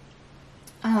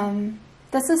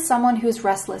 This is someone who's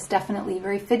restless, definitely.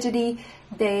 Very fidgety.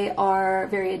 They are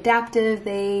very adaptive.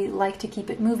 They like to keep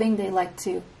it moving. They like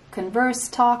to converse,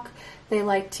 talk. They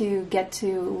like to get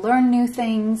to learn new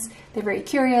things. They're very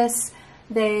curious.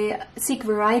 They seek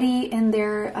variety in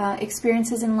their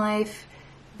experiences in life.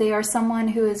 They are someone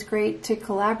who is great to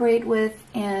collaborate with,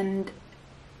 and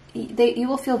you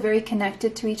will feel very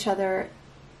connected to each other.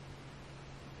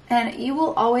 And you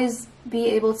will always be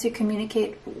able to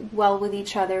communicate well with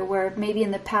each other, where maybe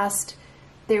in the past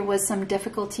there was some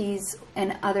difficulties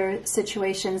in other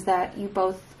situations that you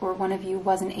both or one of you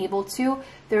wasn't able to.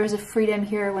 There is a freedom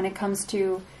here when it comes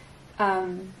to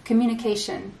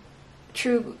communication.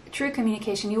 True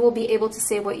communication. You will be able to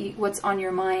say what's on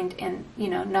your mind, and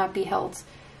not be held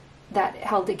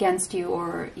against you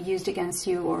or used against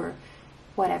you or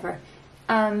whatever.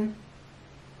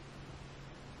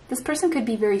 This person could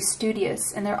be very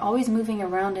studious, and they're always moving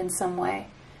around in some way.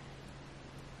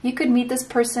 You could meet this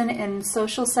person in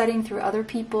social setting through other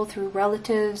people, through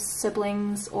relatives,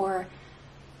 siblings, or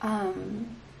at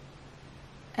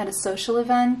a social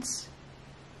event.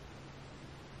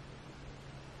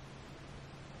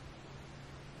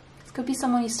 Could be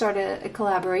someone you start a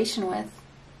collaboration with.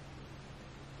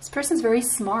 This person's very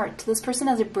smart. This person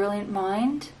has a brilliant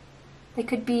mind. They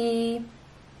could be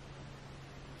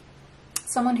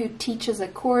someone who teaches a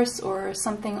course or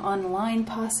something online,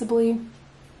 possibly.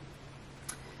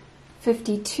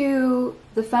 52.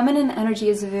 The feminine energy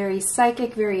is very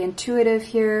psychic, very intuitive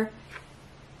here.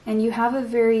 And you have a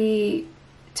very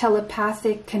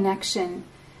telepathic connection.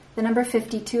 The number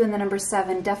 52 and the number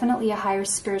 7, definitely a higher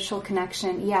spiritual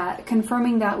connection. Yeah,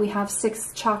 confirming that we have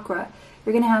 6th chakra.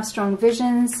 You're going to have strong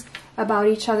visions about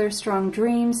each other, strong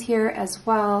dreams here as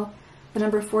well. The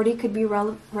number 40 could be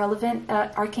relevant.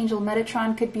 Archangel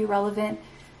Metatron could be relevant.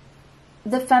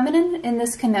 The feminine in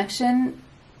this connection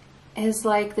is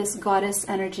like this goddess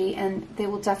energy, and they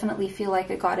will definitely feel like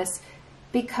a goddess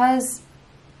because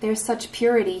there's such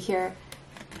purity here.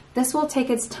 This will take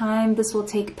its time. This will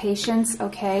take patience,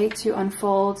 okay, to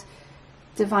unfold.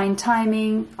 Divine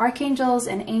timing. Archangels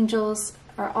and angels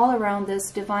are all around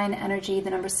this divine energy. The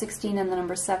number 16 and the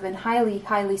number 7. Highly,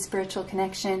 highly spiritual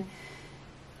connection.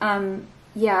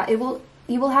 Yeah,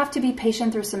 you will have to be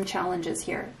patient through some challenges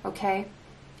here, okay?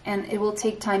 And it will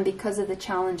take time because of the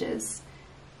challenges.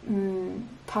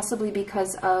 Possibly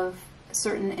because of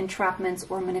certain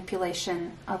entrapments or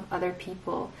manipulation of other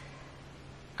people.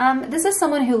 This is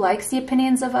someone who likes the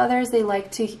opinions of others. They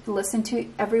like to listen to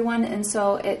everyone, and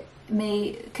so it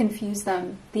may confuse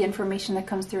them, the information that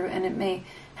comes through, and it may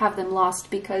have them lost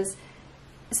because,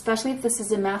 especially if this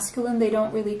is a masculine, they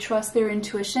don't really trust their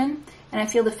intuition, and I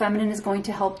feel the feminine is going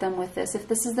to help them with this. If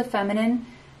this is the feminine,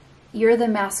 you're the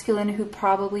masculine who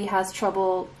probably has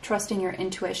trouble trusting your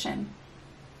intuition.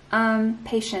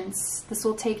 Patience. This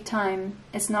will take time.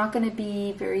 It's not going to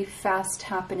be very fast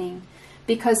happening,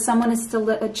 because someone is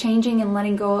still changing and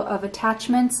letting go of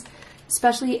attachments,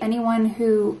 especially anyone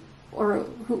who, or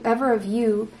whoever of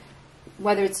you,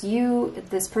 whether it's you,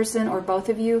 this person, or both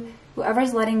of you,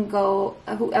 whoever's letting go,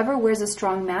 whoever wears a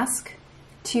strong mask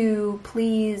to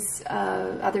please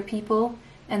other people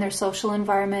and their social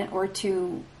environment, or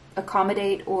to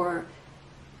accommodate or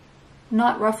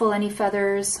not ruffle any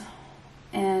feathers,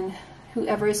 and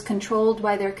whoever is controlled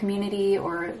by their community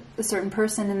or a certain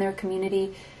person in their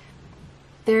community,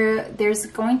 there's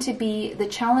going to be, the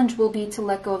challenge will be to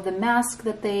let go of the mask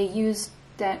that they use,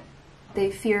 that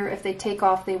they fear if they take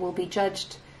off they will be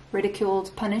judged,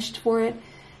 ridiculed, punished for it.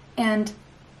 And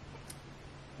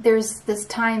there's this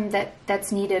time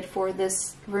that's needed for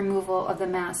this removal of the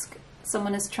mask.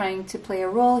 Someone is trying to play a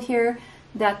role here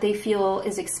that they feel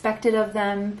is expected of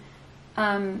them,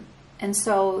 and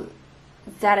so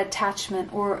that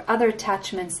attachment or other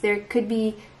attachments, there could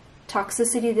be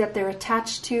toxicity that they're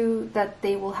attached to that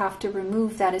they will have to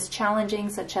remove that is challenging,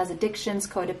 such as addictions,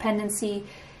 codependency,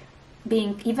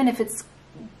 even if it's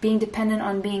being dependent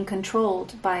on being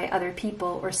controlled by other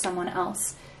people or someone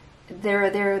else.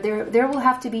 There will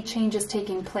have to be changes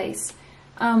taking place.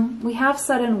 We have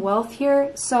sudden wealth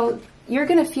here, so you're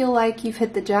going to feel like you've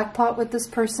hit the jackpot with this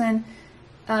person.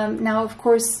 Now, of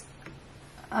course,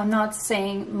 I'm not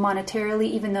saying monetarily,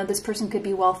 even though this person could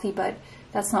be wealthy, but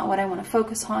that's not what I want to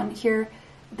focus on here.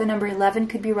 The number 11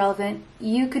 could be relevant.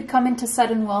 You could come into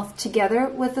sudden wealth together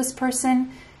with this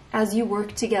person as you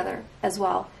work together as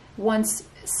well. Once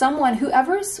someone,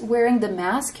 whoever's wearing the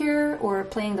mask here or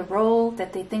playing the role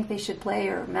that they think they should play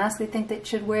or mask they think they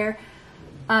should wear,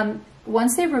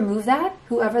 once they remove that,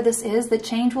 whoever this is, the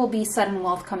change will be sudden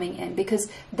wealth coming in, because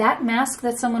that mask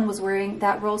that someone was wearing,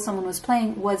 that role someone was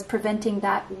playing, was preventing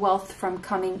that wealth from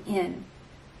coming in.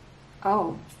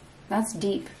 Oh, that's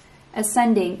deep.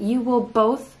 Ascending, you will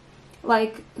both,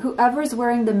 like whoever's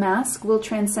wearing the mask will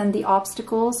transcend the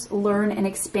obstacles, learn and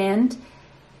expand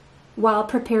while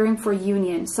preparing for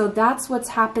union. So that's what's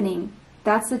happening.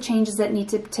 That's the changes that need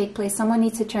to take place. Someone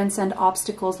needs to transcend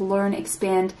obstacles, learn,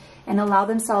 expand, and allow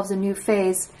themselves a new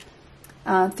phase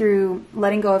through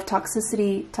letting go of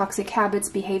toxicity, toxic habits,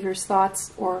 behaviors,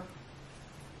 thoughts, or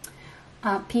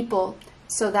people,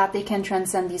 so that they can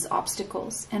transcend these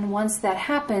obstacles. And once that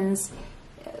happens,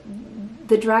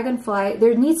 the dragonfly,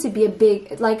 there needs to be a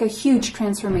big, like a huge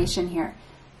transformation here.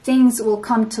 Things will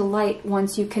come to light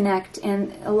once you connect,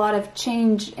 and a lot of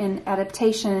change and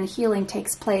adaptation and healing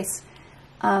takes place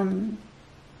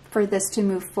for this to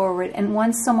move forward. And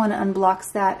once someone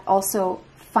unblocks that, also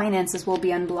finances will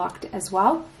be unblocked as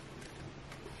well.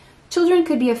 Children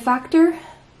could be a factor.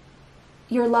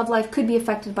 Your love life could be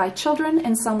affected by children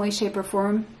in some way, shape, or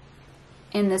form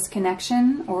in this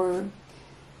connection, or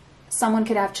someone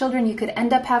could have children. You could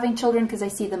end up having children, because I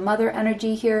see the mother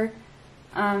energy here.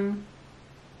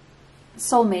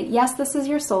 Soulmate. Yes, this is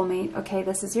your soulmate. Okay,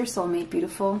 this is your soulmate.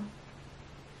 Beautiful.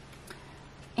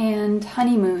 And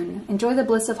honeymoon. Enjoy the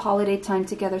bliss of holiday time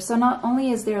together. So not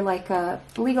only is there like a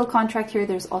legal contract here,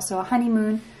 there's also a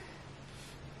honeymoon.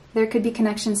 There could be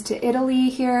connections to Italy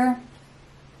here.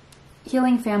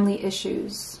 Healing family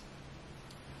issues.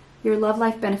 Your love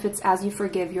life benefits as you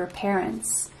forgive your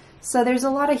parents. So there's a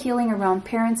lot of healing around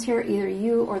parents here, either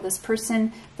you or this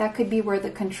person. That could be where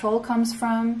the control comes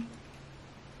from.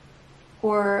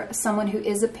 Or someone who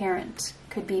is a parent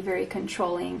could be very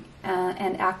controlling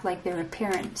and act like they're a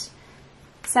parent.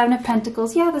 Seven of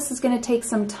Pentacles. Yeah, this is going to take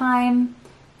some time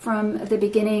from the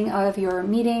beginning of your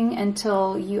meeting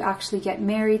until you actually get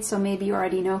married. So maybe you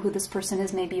already know who this person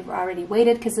is. Maybe you've already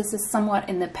waited, because this is somewhat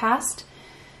in the past.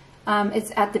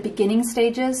 It's at the beginning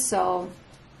stages, so...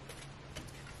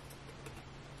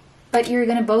 But you're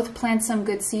going to both plant some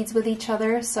good seeds with each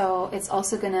other, so it's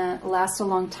also going to last a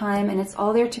long time, and it's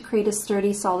all there to create a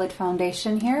sturdy, solid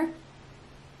foundation here,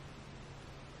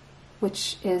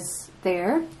 which is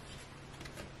there.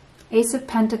 Ace of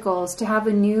Pentacles, to have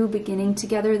a new beginning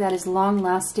together that is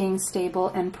long-lasting, stable,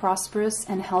 and prosperous,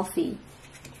 and healthy.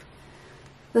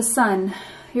 The Sun,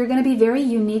 you're going to be very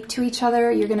unique to each other.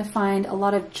 You're going to find a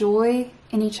lot of joy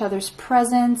in each other's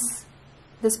presence.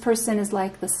 This person is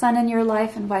like the sun in your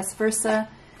life, and vice versa.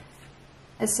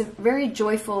 It's a very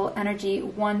joyful energy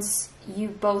once you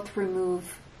both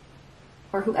remove,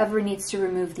 or whoever needs to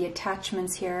remove, the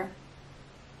attachments here.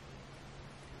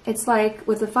 It's like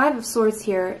with the Five of Swords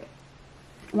here,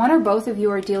 one or both of you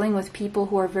are dealing with people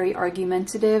who are very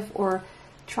argumentative or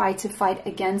try to fight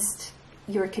against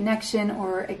your connection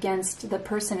or against the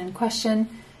person in question.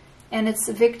 And it's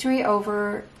a victory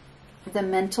over the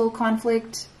mental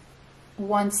conflict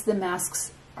once the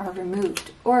masks are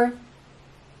removed, or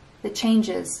the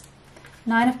changes.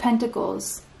 Nine of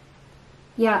Pentacles.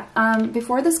 Yeah,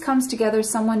 before this comes together,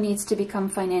 someone needs to become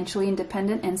financially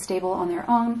independent and stable on their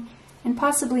own, and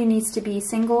possibly needs to be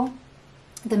single.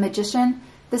 The Magician.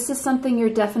 This is something you're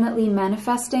definitely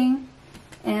manifesting,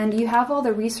 and you have all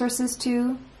the resources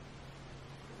to.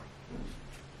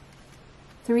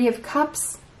 Three of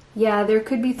Cups. Yeah, there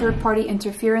could be third-party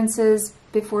interferences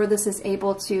before this is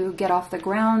able to get off the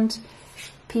ground.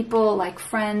 People like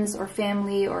friends or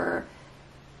family, or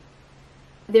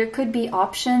there could be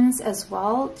options as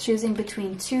well, choosing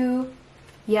between two.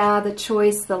 Yeah, the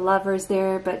choice, the Lovers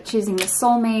there, but choosing the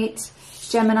soulmate.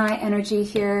 Gemini energy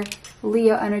here,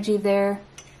 Leo energy there.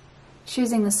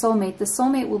 Choosing the soulmate. The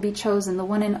soulmate will be chosen, the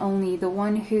one and only, the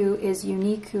one who is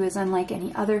unique, who is unlike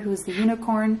any other, who is the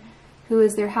unicorn, who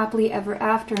is their happily ever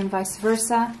after, and vice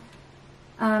versa.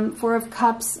 Four of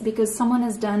Cups, because someone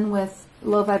is done with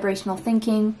low vibrational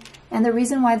thinking. And the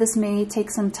reason why this may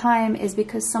take some time is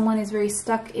because someone is very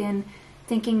stuck in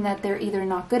thinking that they're either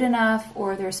not good enough,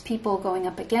 or there's people going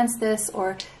up against this,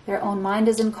 or their own mind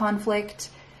is in conflict.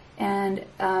 And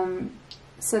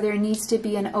so there needs to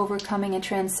be an overcoming, a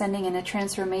transcending, and a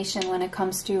transformation when it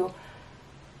comes to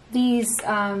these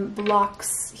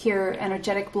blocks here,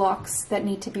 energetic blocks that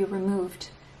need to be removed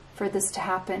for this to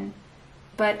happen.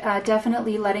 but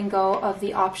definitely letting go of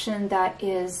the option that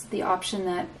is the option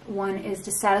that one is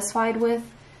dissatisfied with.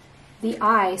 The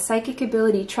I, psychic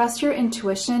ability. Trust your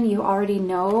intuition. You already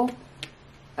know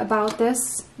about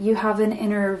this. You have an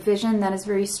inner vision that is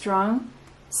very strong.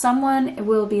 Someone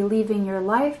will be leaving your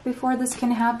life before this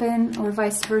can happen, or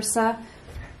vice versa.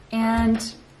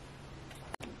 And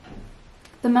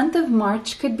the month of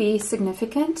March could be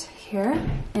significant here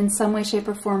in some way, shape,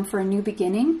 or form for a new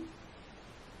beginning.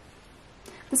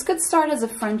 This could start as a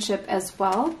friendship as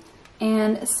well,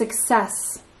 and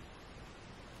success.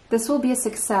 This will be a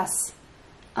success.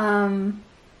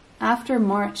 After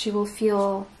March, you will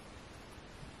feel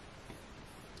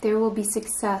there will be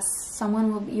success.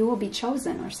 You will be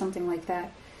chosen or something like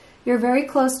that. You're very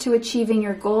close to achieving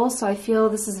your goal, so I feel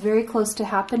this is very close to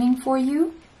happening for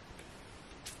you.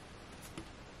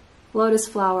 Lotus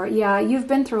flower. Yeah, you've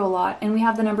been through a lot, and we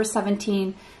have the number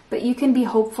 17, but you can be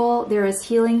hopeful. There is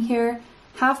healing here.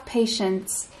 Have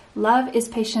patience. Love is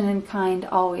patient and kind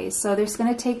always. So there's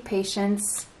going to take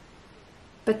patience.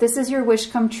 But this is your wish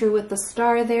come true with the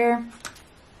star there.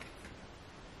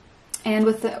 And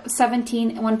with the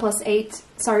 17, 1 plus 8,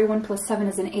 sorry, 1 plus 7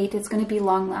 is an 8. It's going to be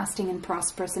long-lasting and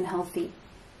prosperous and healthy.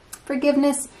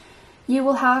 Forgiveness. You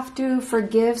will have to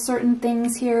forgive certain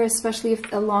things here, especially if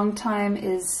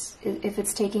if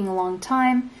it's taking a long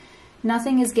time.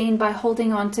 Nothing is gained by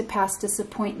holding on to past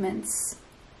disappointments.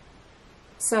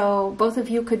 So both of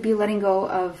you could be letting go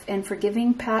of and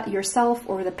forgiving yourself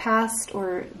or the past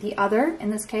or the other. In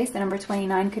this case, the number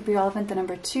 29 could be relevant. The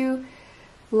number 2,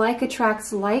 like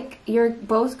attracts like. You're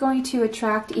both going to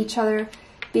attract each other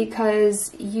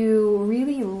because you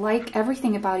really like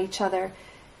everything about each other.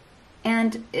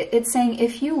 And it's saying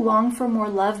if you long for more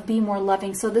love, be more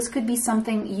loving. So this could be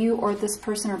something you or this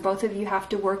person or both of you have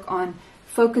to work on.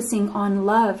 Focusing on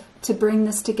love to bring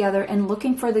this together and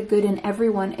looking for the good in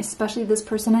everyone, especially this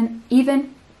person and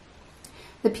even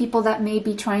the people that may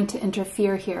be trying to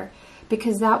interfere here,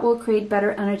 because that will create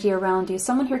better energy around you.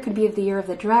 Someone here could be of the year of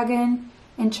the dragon.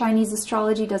 In Chinese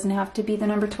astrology, doesn't have to be. The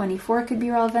number 24 could be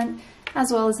relevant,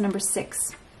 as well as number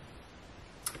 6.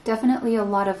 Definitely a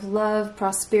lot of love,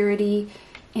 prosperity,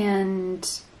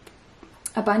 and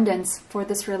abundance for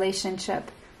this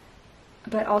relationship.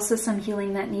 But also some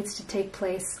healing that needs to take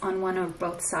place on one or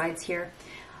both sides here.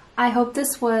 I hope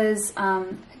this was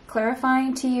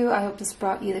clarifying to you. I hope this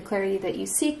brought you the clarity that you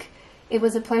seek. It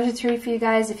was a pleasure to read for you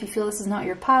guys. If you feel this is not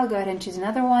your pile, go ahead and choose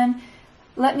another one.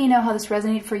 Let me know how this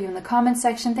resonated for you in the comments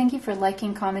section. Thank you for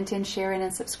liking, commenting, sharing,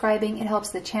 and subscribing. It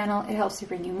helps the channel. It helps to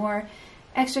bring you more.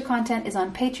 Extra content is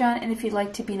on Patreon, and if you'd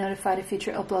like to be notified of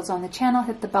future uploads on the channel,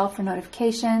 hit the bell for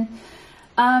notification.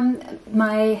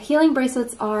 My healing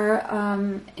bracelets are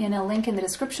in a link in the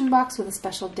description box with a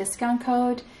special discount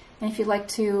code. And if you'd like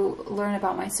to learn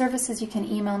about my services, you can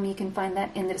email me. You can find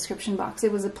that in the description box.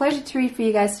 It was a pleasure to read for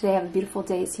you guys today. Have a beautiful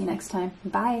day. See you next time.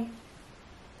 Bye.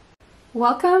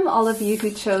 Welcome, all of you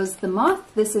who chose the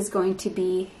moth. This is going to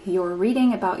be your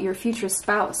reading about your future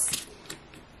spouse.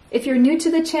 If you're new to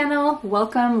the channel,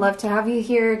 welcome. Love to have you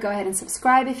here. Go ahead and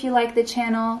subscribe if you like the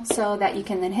channel so that you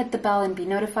can then hit the bell and be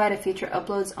notified of future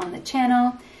uploads on the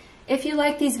channel. If you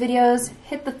like these videos,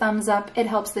 hit the thumbs up. It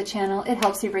helps the channel. It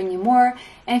helps me bring you more.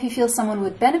 And if you feel someone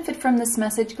would benefit from this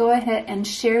message, go ahead and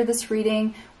share this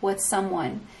reading with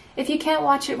someone. If you can't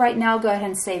watch it right now, go ahead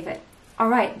and save it. All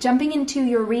right, jumping into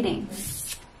your reading.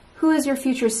 Who is your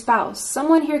future spouse?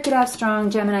 Someone here could have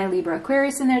strong Gemini, Libra,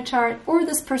 Aquarius in their chart, or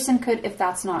this person could, if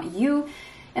that's not you.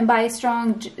 And by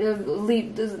strong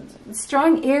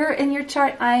air in your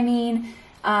chart, I mean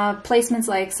placements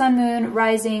like Sun, Moon,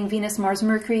 Rising, Venus, Mars,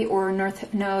 Mercury, or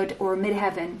North Node, or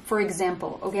Midheaven, for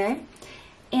example, okay?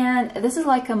 And this is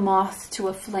like a moth to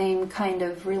a flame kind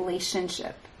of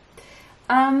relationship.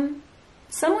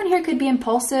 Someone here could be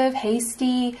impulsive,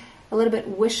 hasty, a little bit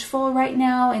wishful right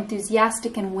now,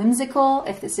 enthusiastic and whimsical.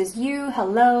 If this is you,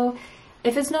 hello.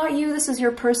 If it's not you, this is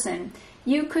your person.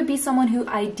 You could be someone who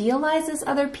idealizes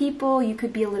other people. You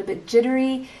could be a little bit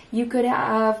jittery. You could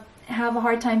have a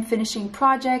hard time finishing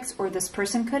projects, or this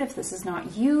person could if this is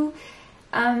not you.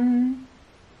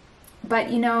 But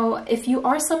you know, if you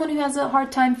are someone who has a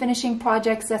hard time finishing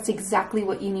projects, that's exactly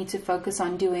what you need to focus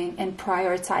on doing and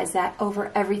prioritize that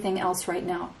over everything else right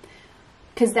now.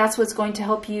 Because that's what's going to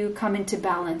help you come into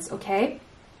balance, okay?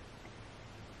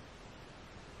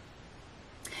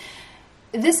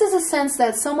 This is a sense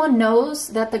that someone knows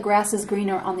that the grass is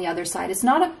greener on the other side. It's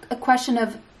not a question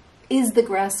of, is the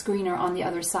grass greener on the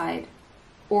other side?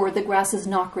 Or the grass is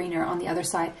not greener on the other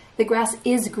side. The grass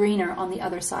is greener on the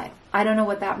other side. I don't know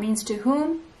what that means to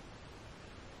whom.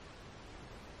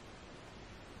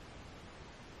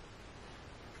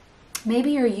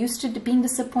 Maybe you're used to being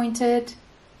disappointed.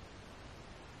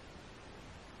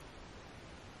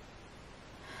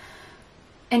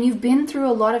 And you've been through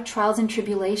a lot of trials and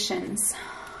tribulations.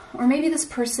 Or maybe this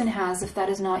person has, if that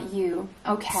is not you.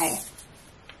 Okay.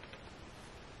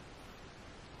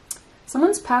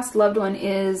 Someone's past loved one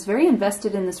is very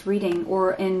invested in this reading,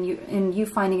 or in you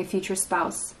finding a future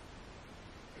spouse.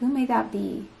 Who may that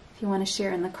be? If you want to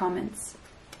share in the comments.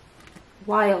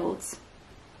 Wild.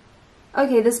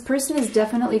 Okay, this person is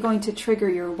definitely going to trigger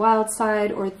your wild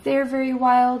side, or they're very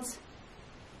wild.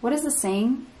 What is the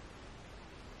saying?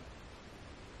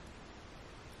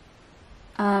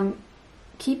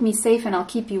 Keep me safe and I'll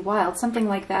keep you wild. Something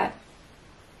like that.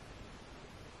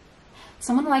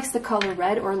 Someone likes the color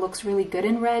red or looks really good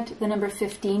in red. The number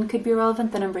 15 could be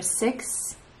relevant. The number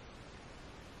 6.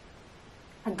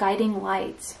 A guiding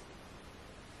light.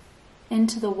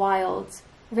 Into the wild.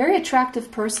 Very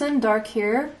attractive person. Dark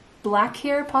hair. Black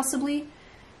hair possibly.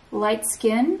 Light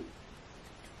skin.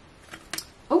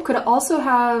 Oh, could also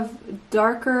have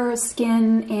darker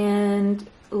skin and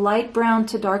light brown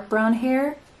to dark brown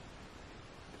hair.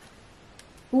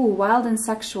 Ooh, wild and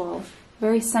sexual.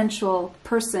 Very sensual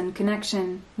person,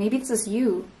 connection. Maybe this is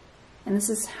you, and this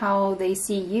is how they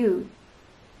see you.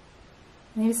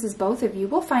 Maybe this is both of you.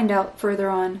 We'll find out further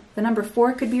on. The number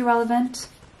 4 could be relevant.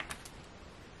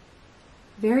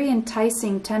 Very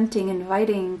enticing, tempting,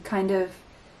 inviting, kind of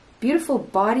beautiful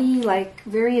body, like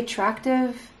very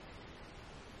attractive,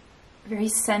 very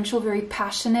sensual, very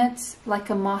passionate, like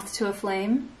a moth to a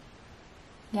flame.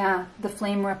 Yeah, the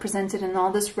flame represented in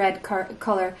all this red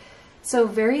color. So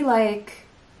very like,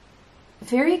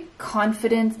 very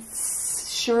confident,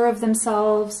 sure of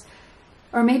themselves.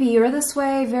 Or maybe you're this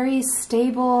way, very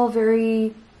stable,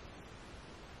 very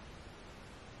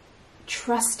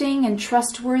trusting and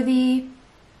trustworthy.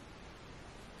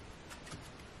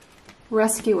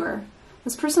 Rescuer.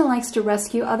 This person likes to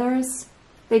rescue others.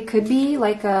 They could be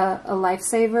like a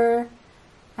lifesaver,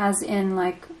 as in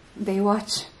like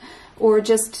Baywatch, or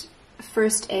just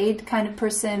first aid kind of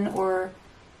person, or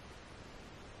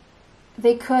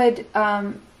they could,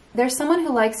 there's someone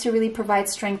who likes to really provide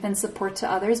strength and support to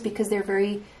others because they're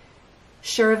very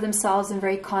sure of themselves and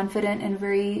very confident and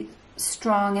very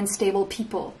strong and stable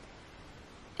people.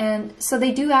 And so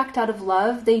they do act out of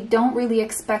love. They don't really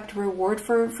expect reward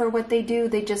for what they do.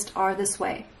 They just are this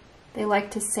way. They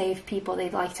like to save people. They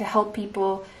like to help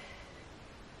people.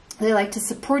 They like to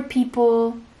support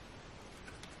people.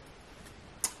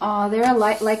 They're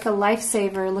like a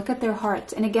lifesaver. Look at their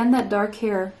heart. And again, that dark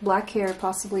hair, black hair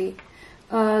possibly.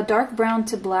 Dark brown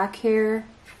to black hair.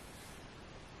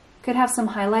 Could have some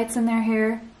highlights in their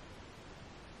hair.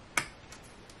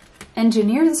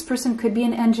 Engineer. This person could be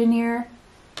an engineer.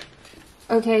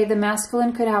 Okay, the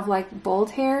masculine could have like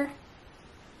bold hair.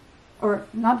 Or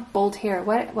not bold hair.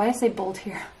 Why did I say bold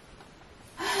hair?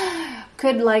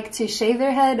 Could like to shave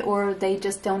their head, or they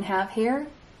just don't have hair.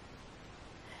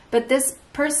 But this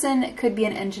person could be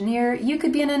an engineer. You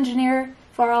could be an engineer.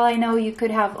 For all I know, you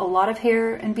could have a lot of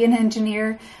hair and be an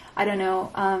engineer. I don't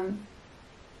know.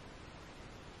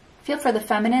 Feel for the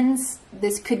feminines.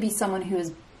 This could be someone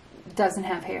who doesn't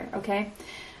have hair, okay?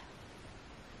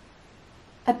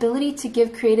 Ability to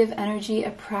give creative energy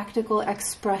a practical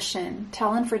expression.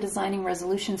 Talent for designing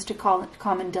resolutions to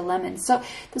common dilemmas. So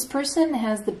this person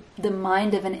has the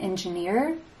mind of an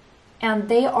engineer, and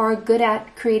they are good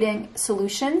at creating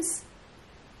solutions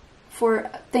for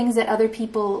things that other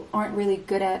people aren't really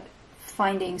good at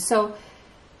finding. So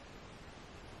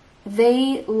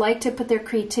they like to put their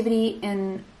creativity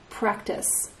in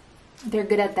practice. They're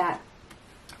good at that.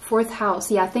 4th house.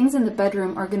 Yeah, things in the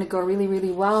bedroom are going to go really,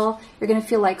 really well. You're going to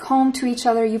feel like home to each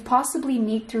other. You possibly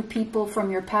meet through people from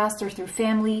your past or through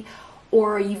family,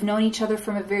 or you've known each other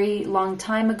from a very long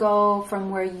time ago, from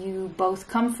where you both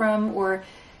come from, or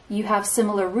you have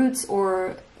similar roots,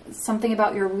 or something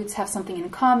about your roots have something in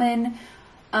common.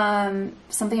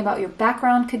 Something about your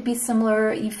background could be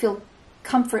similar. You feel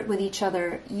comfort with each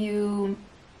other.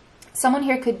 Someone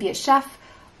here could be a chef,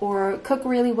 or cook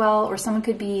really well, or someone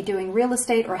could be doing real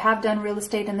estate or have done real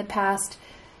estate in the past,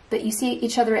 but you see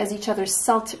each other as each other's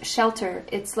shelter.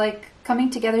 It's like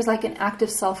coming together is like an act of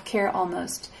self-care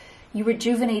almost. You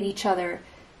rejuvenate each other,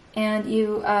 and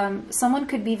someone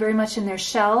could be very much in their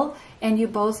shell, and you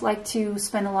both like to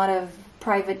spend a lot of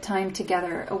private time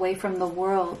together away from the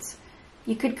world.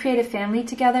 You could create a family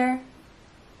together,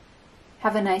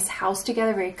 have a nice house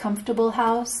together, very comfortable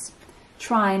house.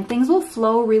 Trine. Things will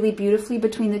flow really beautifully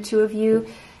between the two of you.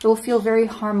 It will feel very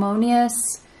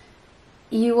harmonious.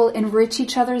 You will enrich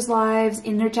each other's lives,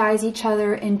 energize each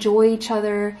other, enjoy each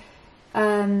other.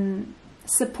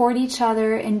 support each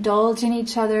other, indulge in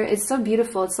each other. It's so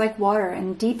beautiful. It's like water,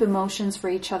 and deep emotions for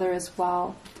each other as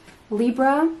well.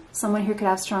 Libra, someone here could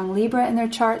have strong Libra in their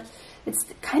chart. It's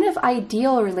kind of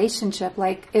ideal relationship.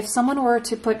 Like if someone were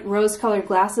to put rose-colored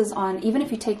glasses on, even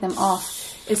if you take them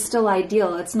off, it's still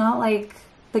ideal. It's not like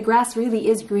the grass really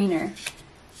is greener.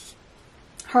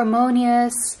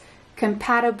 Harmonious,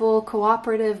 compatible,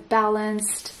 cooperative,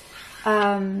 balanced.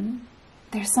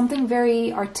 There's something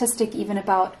very artistic even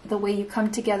about the way you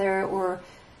come together, or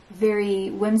very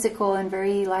whimsical and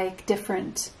very like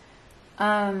different.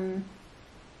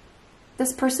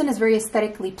 This person is very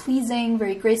aesthetically pleasing,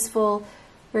 very graceful,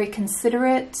 very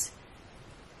considerate.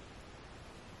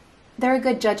 They're a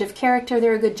good judge of character.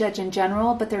 They're a good judge in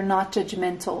general, but they're not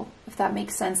judgmental, if that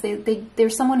makes sense. They're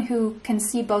someone who can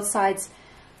see both sides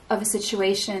of a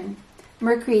situation.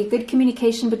 Mercury, good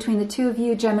communication between the two of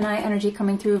you. Gemini energy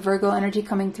coming through, Virgo energy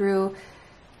coming through.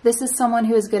 This is someone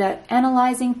who is good at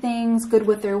analyzing things, good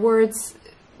with their words,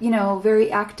 you know,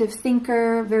 very active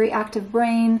thinker, very active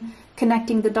brain,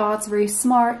 connecting the dots, very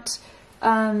smart.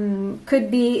 Could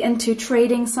be into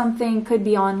trading something, could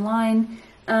be online,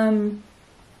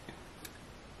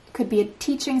 could be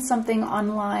teaching something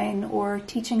online, or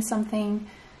teaching something.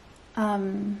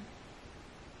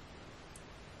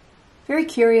 Very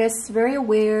curious, very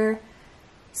aware,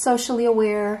 socially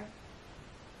aware.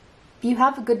 You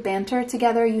have a good banter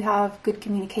together. You have good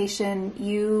communication.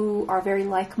 You are very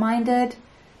like-minded.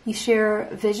 You share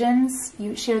visions.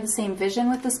 You share the same vision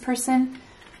with this person.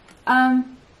 The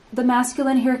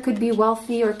masculine here could be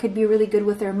wealthy, or could be really good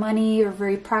with their money, or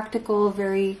very practical,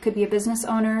 could be a business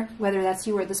owner, whether that's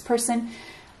you or this person.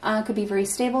 Could be very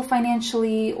stable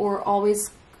financially, or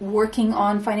always working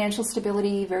on financial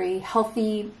stability, very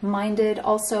healthy-minded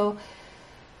also.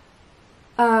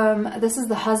 This is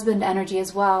the husband energy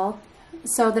as well.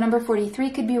 So the number 43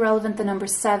 could be relevant, the number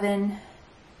 7.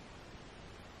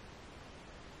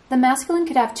 The masculine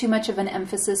could have too much of an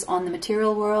emphasis on the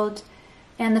material world,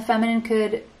 and the feminine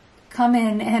could come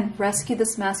in and rescue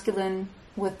this masculine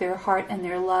with their heart and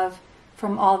their love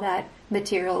from all that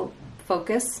material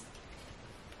focus.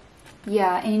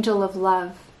 Yeah, angel of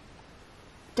love.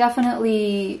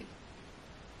 Definitely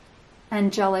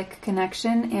angelic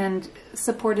connection, and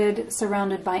supported,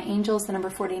 surrounded by angels. The number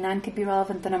 49 could be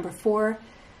relevant, the number 4.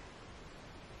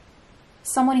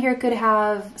 Someone here could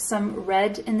have some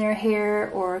red in their hair,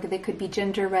 or they could be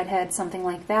ginger, redhead, something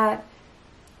like that.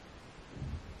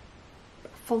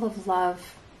 Full of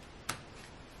love.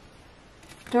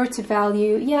 Door to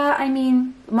value. Yeah, I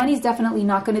mean, money's definitely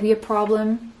not going to be a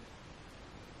problem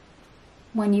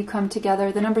when you come together.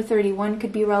 The number 31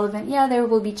 could be relevant. Yeah, there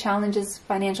will be challenges,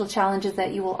 financial challenges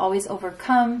that you will always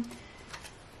overcome.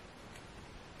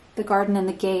 The garden and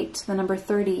the gate, the number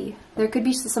 30. There could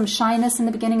be some shyness in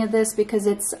the beginning of this, because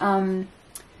it's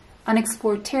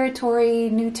unexplored territory,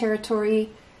 new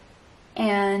territory,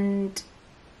 and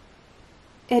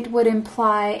it would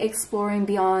imply exploring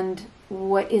beyond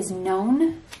what is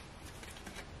known.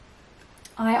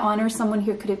 I honor, someone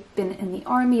here could have been in the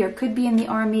army, or could be in the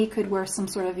army, could wear some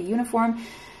sort of a uniform.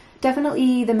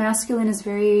 Definitely the masculine is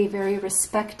very, very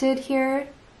respected here,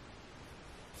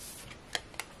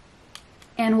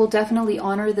 and will definitely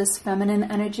honor this feminine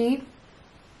energy.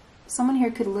 Someone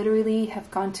here could literally have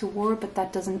gone to war, but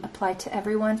that doesn't apply to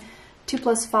everyone. 2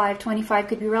 plus 5, 25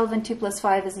 could be relevant. 2 plus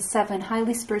 5 is a 7.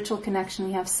 Highly spiritual connection.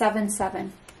 We have 7,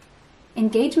 7.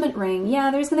 Engagement ring. Yeah,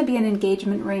 there's going to be an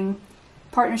engagement ring.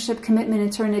 Partnership, commitment,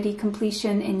 eternity,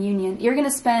 completion, and union. You're going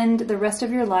to spend the rest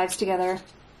of your lives together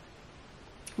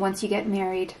once you get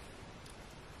married.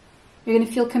 You're going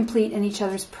to feel complete in each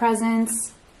other's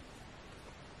presence.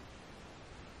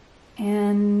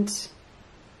 And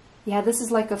yeah, this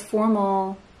is like a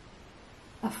formal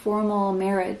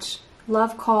marriage.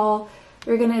 Love call.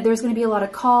 There's going to be a lot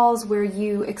of calls where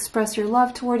you express your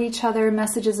love toward each other,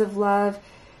 messages of love,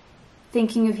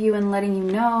 thinking of you and letting you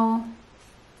know.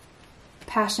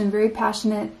 Passion, very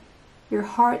passionate. Your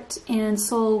heart and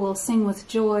soul will sing with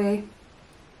joy.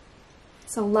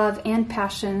 So love and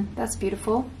passion, that's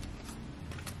beautiful.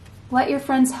 Let your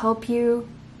friends help you.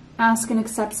 Ask and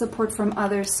accept support from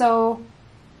others. So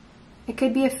it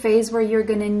could be a phase where you're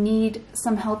going to need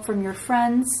some help from your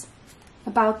friends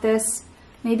about this.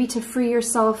 Maybe to free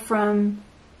yourself from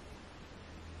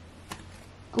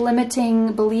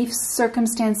limiting beliefs,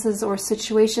 circumstances, or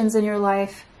situations in your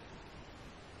life.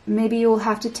 Maybe you'll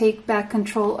have to take back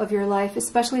control of your life,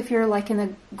 especially if you're like in a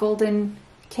golden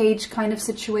cage kind of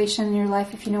situation in your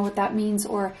life, if you know what that means,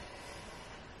 or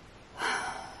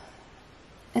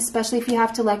especially if you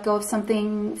have to let go of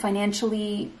something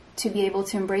financially to be able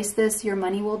to embrace this. Your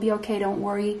money will be okay, don't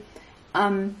worry.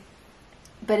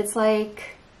 but it's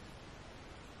like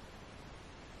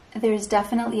there's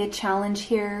definitely a challenge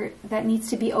here that needs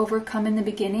to be overcome in the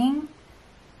beginning.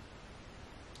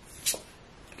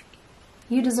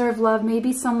 You deserve love.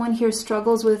 Maybe someone here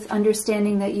struggles with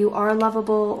understanding that you are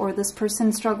lovable, or this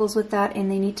person struggles with that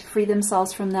and they need to free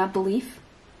themselves from that belief,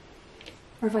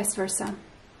 or vice versa.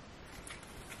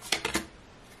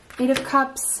 Eight of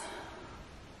Cups.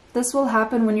 This will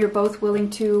happen when you're both willing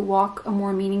to walk a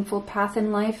more meaningful path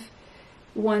in life.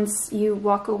 Once you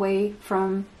walk away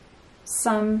from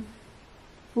some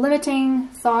limiting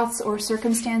thoughts or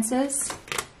circumstances,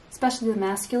 especially the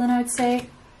masculine, I would say.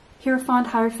 Hierophant,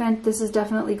 Hierophant, this is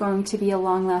definitely going to be a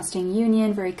long-lasting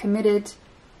union, very committed,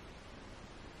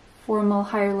 formal,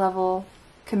 higher-level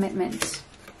commitment.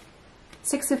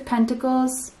 Six of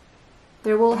Pentacles,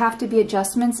 there will have to be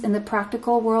adjustments in the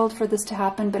practical world for this to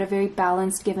happen, but a very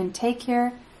balanced give and take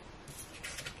here.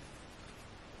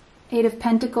 Eight of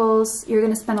Pentacles, you're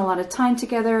going to spend a lot of time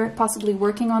together, possibly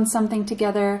working on something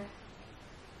together.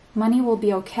 Money will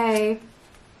be okay.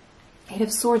 Eight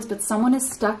of Swords, but someone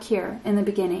is stuck here in the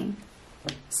beginning.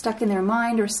 Stuck in their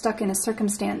mind or stuck in a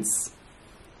circumstance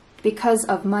because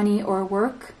of money or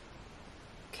work.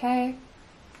 Okay.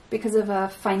 Because of a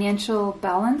financial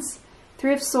balance.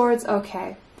 Three of Swords,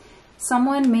 okay.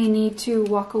 Someone may need to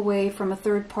walk away from a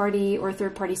third party or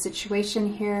third party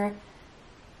situation here.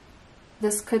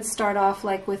 This could start off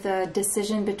like with a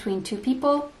decision between two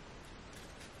people.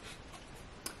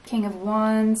 King of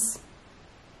Wands.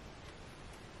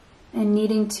 And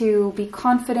needing to be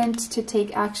confident to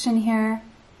take action here,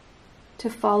 to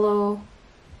follow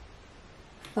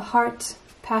the heart,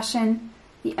 passion,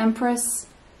 the Empress.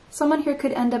 Someone here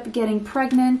could end up getting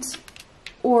pregnant,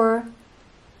 or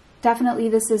definitely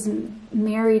this is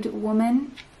married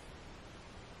woman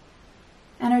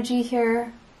energy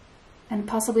here, and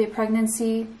possibly a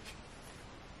pregnancy.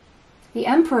 The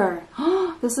Emperor.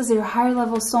 This is your higher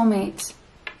level soulmate.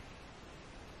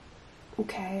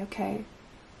 Okay, okay.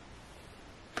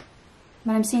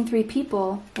 But I'm seeing three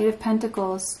people. Eight of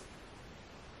Pentacles.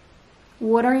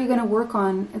 What are you going to work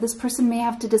on? This person may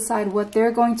have to decide what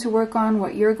they're going to work on,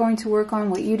 what you're going to work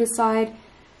on, what you decide.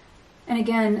 And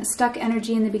again, stuck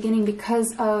energy in the beginning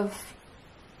because of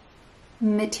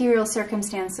material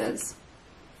circumstances.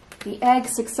 The Egg,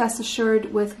 success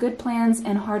assured with good plans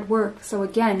and hard work. So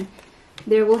again,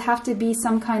 there will have to be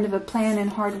some kind of a plan and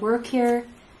hard work here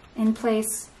in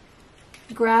place.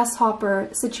 Grasshopper,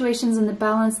 situations in the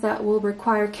balance that will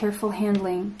require careful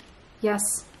handling.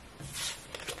 Yes.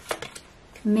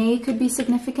 May could be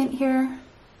significant here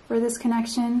for this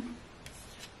connection.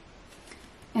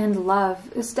 And love.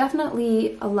 It's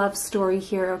definitely a love story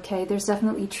here, okay? There's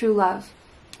definitely true love.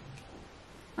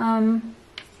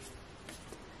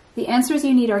 The answers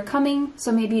you need are coming,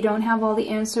 so maybe you don't have all the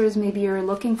answers. Maybe you're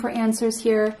looking for answers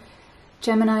here.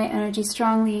 Gemini energy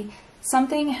strongly.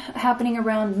 Something happening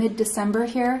around mid-December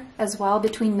here as well,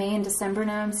 between May and December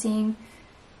now I'm seeing.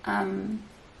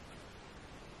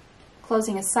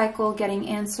 Closing a cycle, getting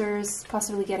answers,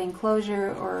 possibly getting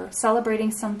closure, or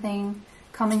celebrating something,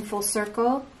 coming full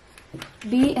circle.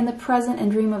 Be in the present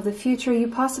and dream of the future. You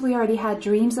possibly already had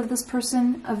dreams of this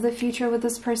person, of the future with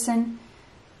this person.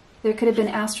 There could have been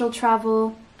astral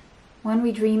travel. When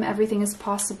we dream, everything is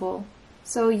possible.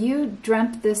 So you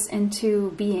dreamt this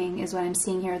into being is what I'm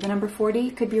seeing here. The number 40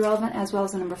 could be relevant as well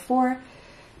as the number 4.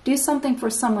 Do something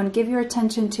for someone. Give your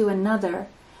attention to another.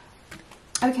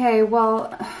 Okay,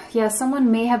 well, yeah, someone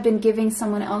may have been giving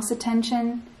someone else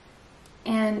attention.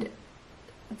 And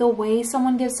the way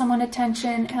someone gives someone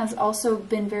attention has also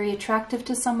been very attractive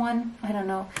to someone. I don't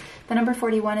know. The number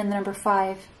 41 and the number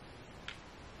 5.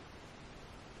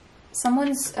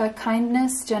 Someone's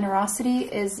kindness, generosity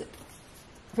is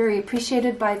very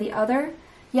appreciated by the other.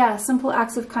 Yeah, simple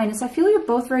acts of kindness. I feel you're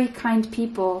both very kind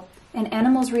people, and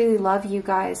animals really love you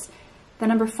guys. The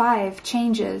number 5,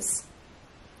 changes.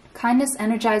 Kindness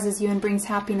energizes you and brings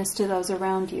happiness to those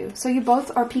around you. So you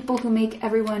both are people who make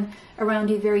everyone around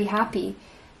you very happy.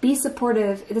 Be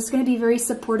supportive. This is going to be very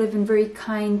supportive and very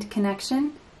kind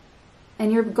connection.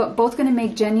 And you're both going to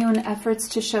make genuine efforts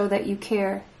to show that you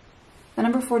care. The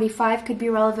number 45 could be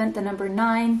relevant. The number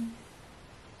 9.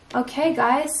 Okay,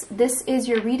 guys, this is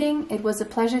your reading. It was a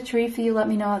pleasure to read for you. Let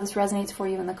me know how this resonates for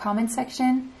you in the comment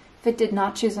section. If it did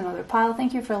not, choose another pile.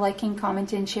 Thank you for liking,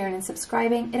 commenting, sharing, and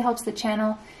subscribing. It helps the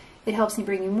channel. It helps me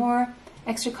bring you more.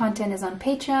 Extra content is on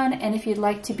Patreon, and if you'd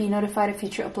like to be notified of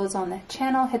future uploads on that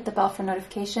channel, hit the bell for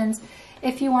notifications.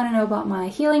 If you want to know about my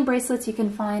healing bracelets, you can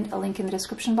find a link in the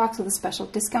description box with a special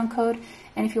discount code.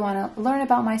 And if you want to learn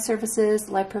about my services,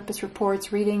 life purpose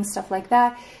reports, readings, stuff like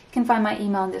that, you can find my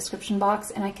email in the description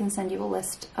box, and I can send you a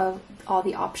list of all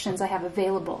the options I have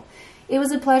available. It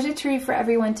was a pleasure to read for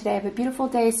everyone today. Have a beautiful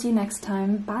day. See you next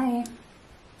time. Bye.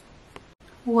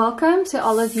 Welcome to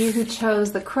all of you who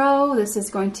chose the crow. This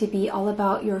is going to be all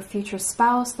about your future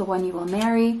spouse, the one you will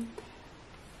marry.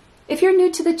 If you're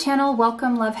new to the channel,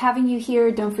 welcome. Love having you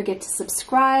here. Don't forget to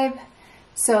subscribe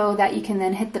so that you can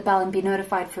then hit the bell and be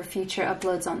notified for future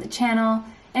uploads on the channel.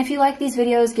 And if you like these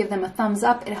videos, give them a thumbs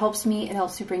up. It helps me. It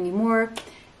helps me bring you more.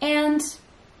 And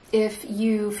if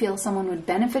you feel someone would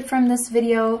benefit from this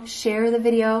video, share the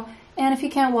video. And if you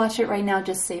can't watch it right now,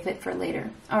 just save it for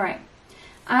later. All right.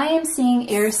 I am seeing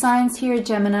air signs here,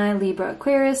 Gemini, Libra,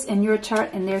 Aquarius, in your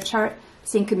chart and their chart.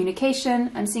 Seeing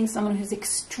communication. I'm seeing someone who's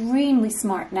extremely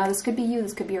smart. Now, this could be you,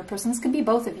 this could be your person, this could be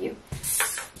both of you.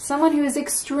 Someone who is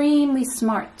extremely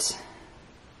smart.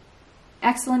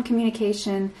 Excellent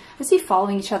communication. I see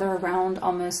following each other around,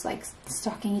 almost like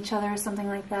stalking each other or something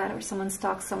like that. Or someone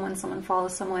stalks someone, someone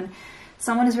follows someone.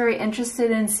 Someone is very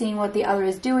interested in seeing what the other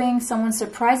is doing. Someone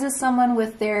surprises someone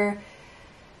with their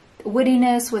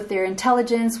wittiness, with their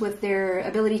intelligence, with their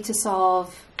ability to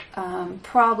solve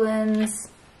problems.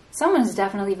 Someone is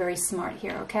definitely very smart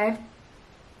here, okay?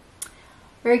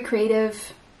 Very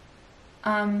creative.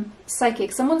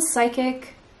 Psychic. Someone's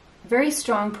psychic, very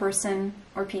strong person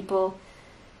or people,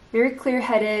 very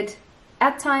clear-headed,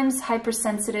 at times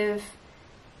hypersensitive.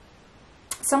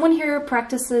 Someone here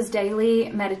practices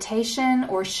daily meditation,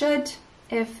 or should,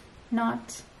 if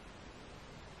not.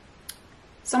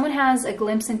 Someone has a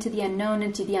glimpse into the unknown,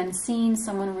 into the unseen.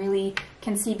 Someone really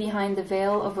can see behind the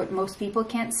veil of what most people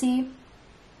can't see.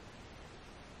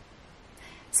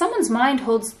 Someone's mind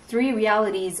holds 3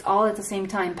 realities all at the same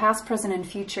time, past, present, and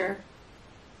future.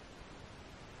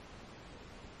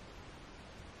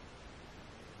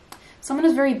 Someone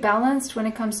is very balanced when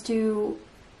it comes to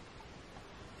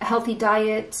a healthy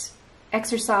diet,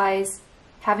 exercise,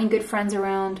 having good friends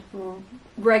around,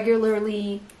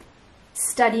 regularly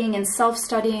studying and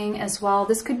self-studying as well.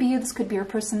 This could be you, this could be your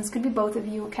person, this could be both of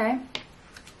you, okay?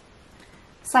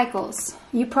 Cycles.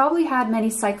 You probably had many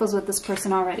cycles with this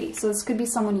person already. So this could be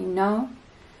someone you know.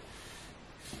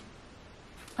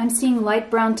 I'm seeing light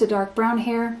brown to dark brown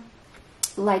hair,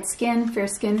 light skin, fair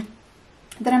skin.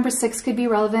 The number 6 could be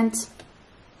relevant.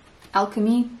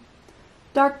 Alchemy.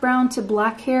 Dark brown to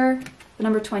black hair. The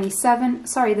number 27.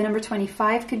 Sorry, the number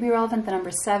 25 could be relevant. The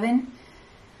number 7.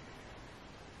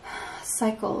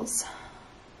 Cycles.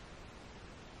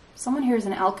 Someone here is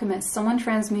an alchemist. Someone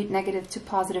transmute negative to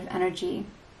positive energy.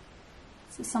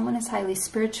 So someone is highly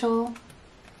spiritual.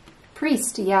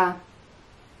 Priest, yeah.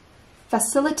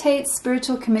 Facilitates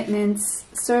spiritual commitments,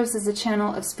 serves as a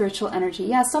channel of spiritual energy.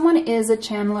 Yeah, someone is a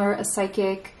channeler, a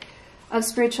psychic of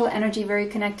spiritual energy, very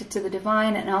connected to the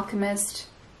divine, an alchemist.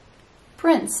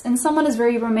 Prince, and someone is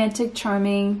very romantic,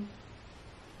 charming.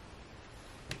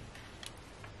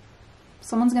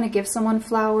 Someone's going to give someone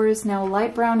flowers. Now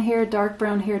light brown hair,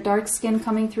 dark skin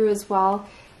coming through as well.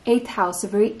 8th house, a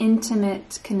very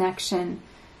intimate connection.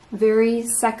 Very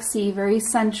sexy, very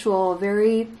sensual,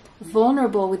 very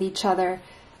vulnerable with each other.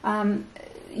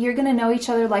 You're going to know each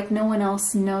other like no one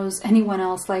else knows anyone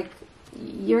else. Like,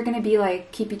 you're going to be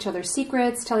like, keep each other's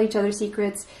secrets, tell each other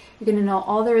secrets. You're going to know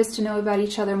all there is to know about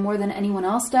each other, more than anyone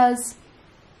else does.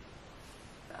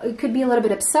 It could be a little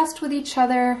bit obsessed with each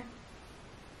other.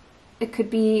 It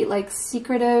could be like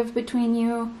secretive between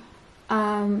you.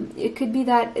 It could be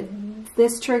that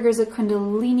this triggers a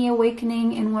Kundalini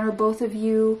awakening in one or both of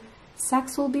you.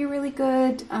 Sex will be really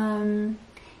good.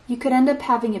 You could end up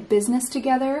having a business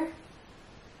together.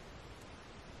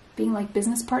 Being like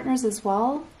business partners as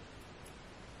well.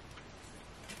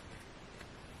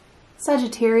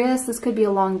 Sagittarius, this could be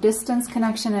a long distance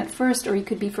connection at first, or you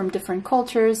could be from different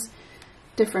cultures,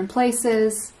 different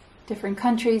places, different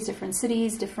countries, different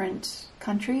cities, different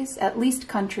countries, at least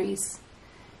countries,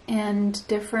 and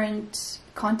different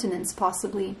continents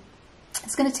possibly.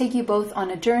 It's going to take you both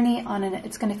on a journey,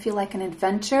 it's going to feel like an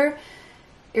adventure.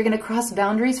 You're going to cross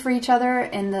boundaries for each other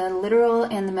in the literal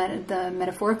and the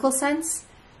metaphorical sense.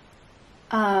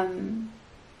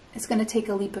 It's going to take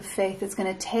a leap of faith. It's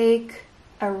going to take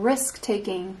a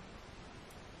risk-taking,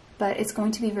 but it's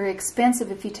going to be very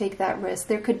expensive if you take that risk.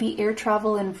 There could be air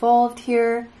travel involved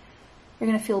here. You're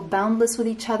going to feel boundless with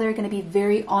each other. You're going to be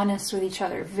very honest with each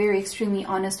other, very extremely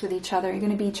honest with each other. You're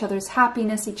going to be each other's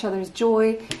happiness, each other's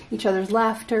joy, each other's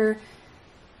laughter,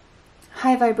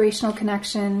 high vibrational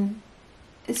connection.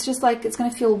 It's just like it's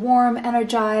going to feel warm,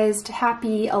 energized,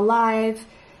 happy, alive.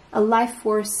 a life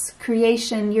force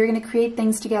creation. You're going to create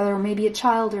things together, or maybe a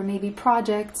child, or maybe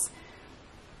projects.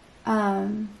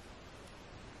 You're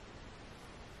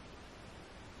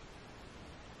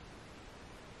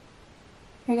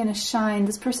going to shine.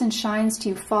 This person shines to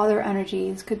you. Father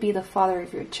energy. This could be the father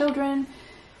of your children,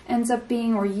 ends up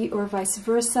being, or you, or vice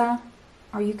versa.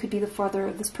 Or you could be the father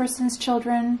of this person's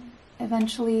children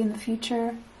eventually in the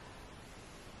future.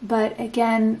 But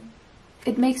again,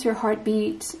 it makes your heart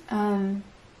beat. It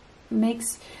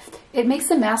makes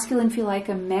the masculine feel like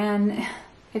a man,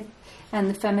 and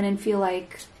the feminine feel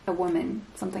like a woman,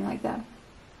 something like that.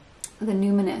 The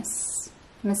numinous,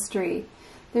 mystery.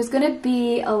 There's going to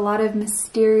be a lot of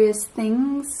mysterious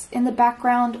things in the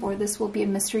background, or this will be a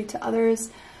mystery to others,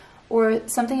 or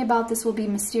something about this will be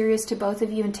mysterious to both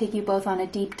of you and take you both on a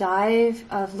deep dive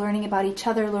of learning about each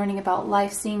other, learning about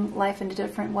life, seeing life in a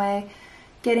different way,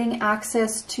 getting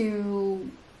access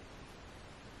to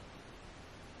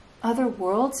other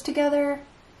worlds together,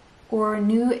 or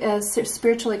new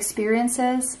spiritual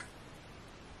experiences.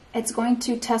 It's going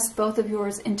to test both of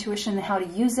yours intuition and how to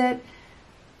use it.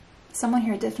 Someone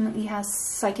here definitely has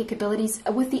psychic abilities.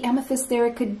 With the amethyst there,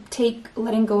 it could take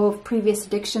letting go of previous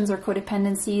addictions or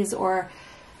codependencies or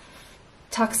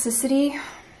toxicity.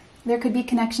 There could be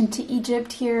connection to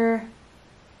Egypt here.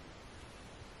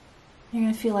 You're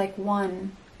going to feel like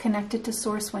one, connected to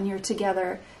source when you're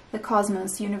together. The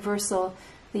cosmos, universal,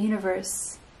 the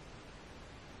universe.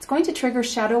 It's going to trigger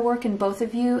shadow work in both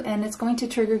of you, and it's going to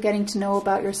trigger getting to know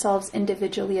about yourselves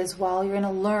individually as well. You're going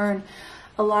to learn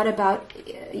a lot about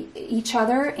each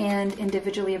other and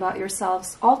individually about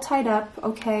yourselves. All tied up,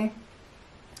 okay?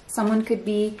 Someone could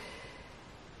be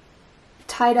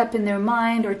tied up in their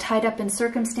mind or tied up in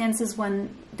circumstances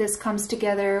when this comes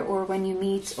together, or when you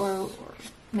meet, or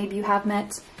maybe you have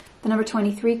met. The number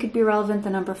 23 could be relevant, the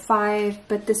number 5,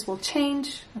 but this will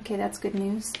change. Okay, that's good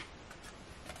news.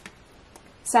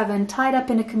 7, tied up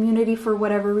in a community for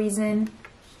whatever reason.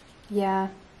 Yeah,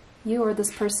 you or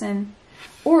this person.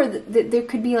 Or there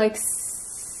could be like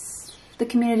the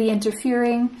community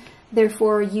interfering,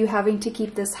 therefore you having to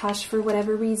keep this hush for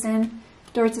whatever reason.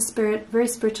 Door to spirit, very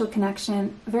spiritual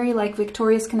connection, very like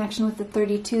victorious connection with the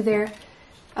 32 there.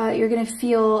 You're going to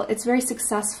feel it's very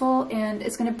successful, and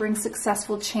it's going to bring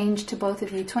successful change to both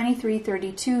of you. 23,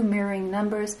 32, mirroring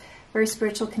numbers, very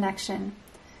spiritual connection.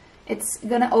 It's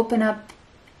going to open up,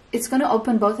 it's going to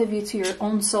open both of you to your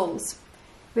own souls.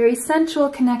 Very sensual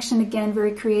connection again,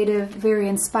 very creative, very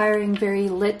inspiring, very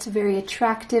lit, very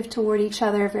attractive toward each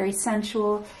other, very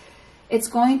sensual. It's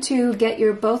going to get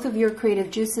both of your creative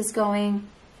juices going.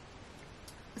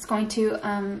 It's going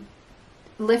to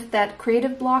lift that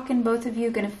creative block in both of you.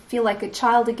 Going to feel like a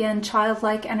child again,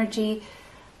 childlike energy,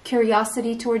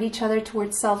 curiosity toward each other,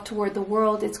 toward self, toward the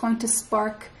world. It's going to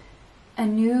spark a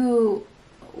new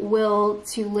will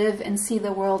to live and see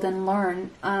the world and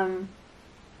learn.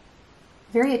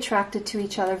 Very attracted to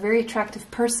each other, very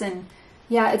attractive person.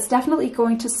 Yeah, it's definitely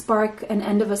going to spark an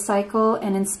end of a cycle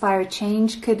and inspire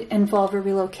change. Could involve a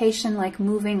relocation, like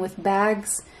moving with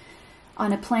bags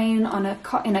on a plane,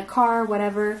 in a car,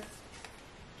 whatever.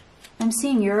 I'm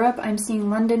seeing Europe. I'm seeing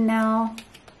London now,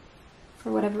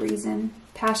 for whatever reason.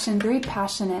 Passion, very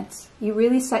passionate. You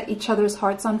really set each other's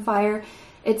hearts on fire.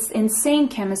 It's insane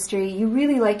chemistry. You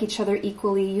really like each other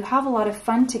equally. You have a lot of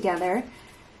fun together.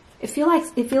 It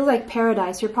feels like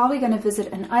paradise. You're probably going to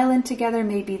visit an island together.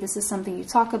 Maybe this is something you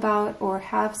talk about or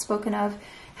have spoken of.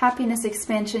 Happiness,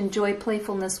 expansion, joy,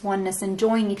 playfulness, oneness,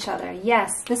 enjoying each other.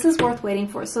 Yes, this is worth waiting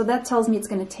for. So that tells me it's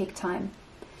going to take time.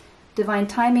 Divine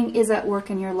timing is at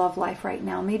work in your love life right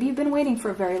now. Maybe you've been waiting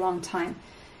for a very long time.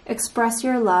 Express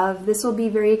your love. This will be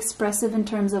very expressive in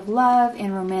terms of love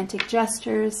and romantic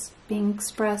gestures being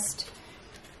expressed.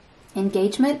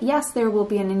 Engagement. Yes, there will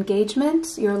be an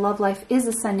engagement. Your love life is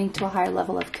ascending to a higher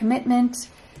level of commitment.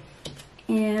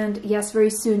 And yes, very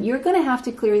soon you're going to have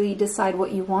to clearly decide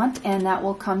what you want, and that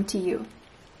will come to you.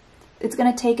 It's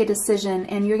going to take a decision,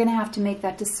 and you're going to have to make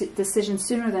that decision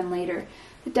sooner than later.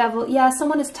 The devil. Yeah,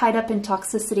 someone is tied up in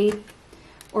toxicity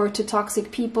or to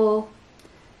toxic people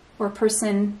or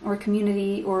person or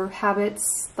community or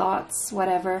habits, thoughts,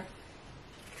 whatever.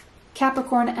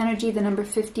 Capricorn energy, the number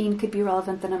 15 could be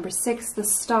relevant. The number 6, the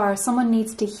star. Someone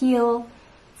needs to heal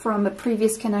from a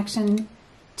previous connection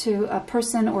to a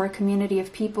person or a community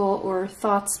of people, or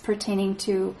thoughts pertaining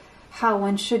to how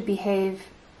one should behave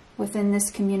within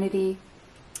this community.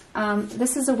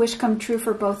 This is a wish come true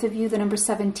for both of you. The number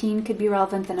 17 could be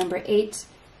relevant. The number 8.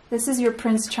 This is your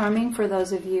Prince Charming for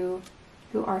those of you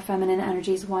who are feminine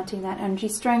energies wanting that energy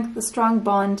strength, the strong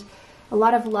bond. A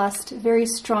lot of lust, very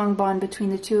strong bond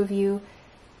between the two of you.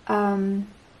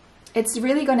 It's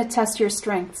really going to test your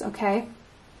strengths, okay?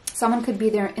 Someone could be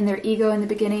there in their ego in the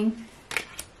beginning.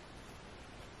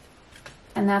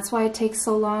 And that's why it takes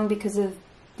so long, because of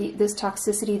this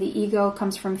toxicity. The ego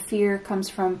comes from fear, comes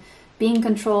from being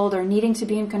controlled or needing to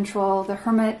be in control. The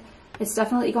Hermit, it's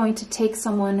definitely going to take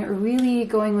someone really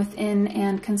going within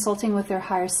and consulting with their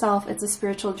higher self. It's a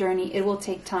spiritual journey. It will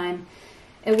take time.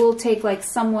 It will take like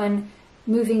someone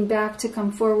moving back to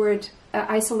come forward,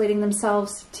 isolating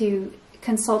themselves to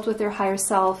consult with their higher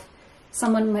self.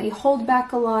 Someone may hold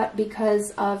back a lot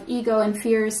because of ego and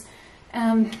fears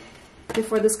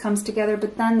before this comes together,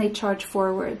 but then they charge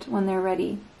forward when they're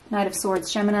ready. Knight of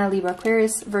Swords, Gemini, Libra,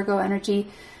 Aquarius, Virgo energy,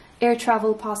 air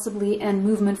travel possibly, and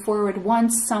movement forward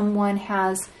once someone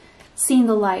has seen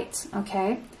the light,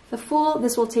 okay? The Fool,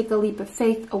 this will take a leap of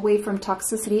faith away from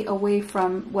toxicity, away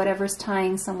from whatever's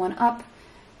tying someone up.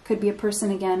 Could be a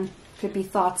person again, could be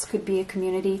thoughts, could be a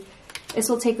community. This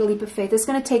will take a leap of faith. It's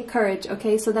going to take courage,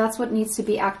 okay? So that's what needs to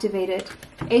be activated.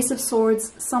 Ace of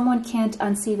Swords, someone can't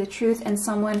unsee the truth, and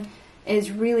someone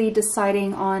is really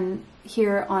deciding on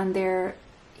here on their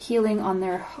healing, on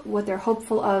their what they're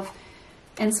hopeful of.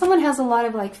 And someone has a lot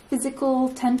of like physical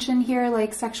tension here,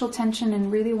 like sexual tension,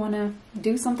 and really want to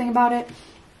do something about it.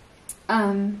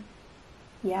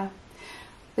 Yeah.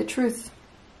 The truth.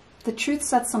 The truth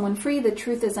sets someone free. The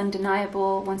truth is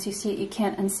undeniable. Once you see it, you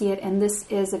can't unsee it. And this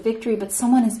is a victory, but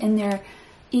someone is in their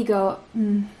ego,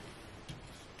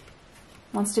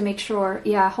 wants to make sure,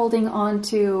 yeah, holding on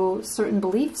to certain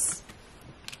beliefs,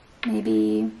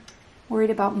 maybe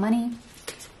worried about money.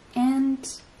 And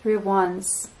Three of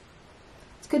Wands.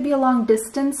 This could be a long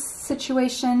distance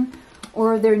situation,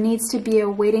 or there needs to be a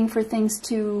waiting for things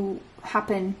to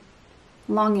happen.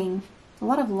 Longing. A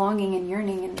lot of longing and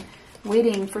yearning and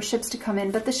waiting for ships to come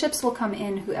in. But the ships will come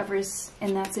in, whoever's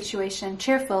in that situation.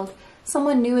 Chair-filled.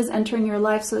 Someone new is entering your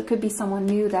life, so it could be someone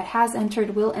new that has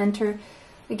entered, will enter.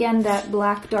 Again, that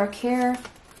black, dark hair.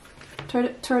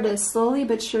 Tortoise, slowly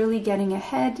but surely getting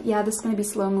ahead. Yeah, this is going to be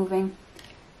slow moving,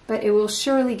 but it will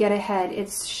surely get ahead.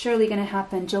 It's surely going to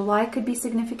happen. July could be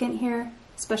significant here,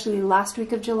 especially last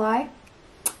week of July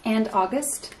and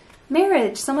August.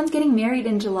 Marriage. Someone's getting married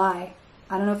in July.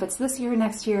 I don't know if it's this year or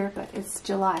next year, but it's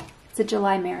July. It's a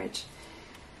July marriage.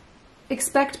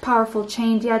 Expect powerful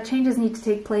change. Yeah, changes need to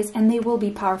take place, and they will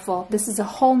be powerful. This is a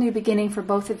whole new beginning for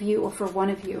both of you or for one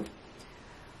of you.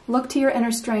 Look to your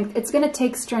inner strength. It's going to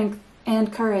take strength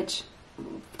and courage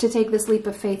to take this leap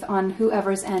of faith on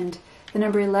whoever's end. The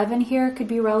number 11 here could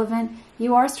be relevant.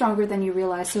 You are stronger than you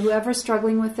realize. So whoever's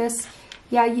struggling with this,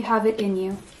 yeah, you have it in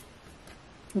you.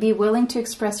 Be willing to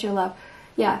express your love.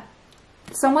 Yeah,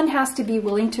 someone has to be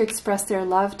willing to express their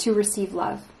love to receive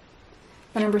love.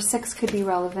 The number 6 could be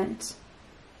relevant.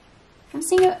 I'm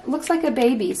seeing it looks like a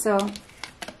baby, so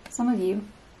some of you,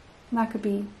 that could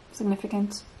be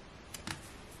significant.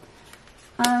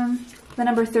 The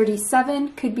number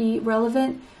 37 could be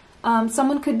relevant.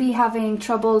 Someone could be having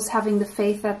troubles having the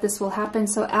faith that this will happen,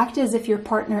 so act as if your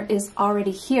partner is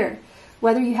already here.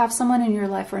 Whether you have someone in your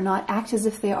life or not, act as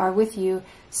if they are with you,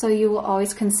 so you will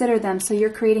always consider them, so you're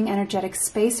creating energetic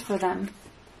space for them.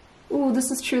 Ooh,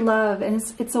 this is true love, and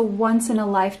it's a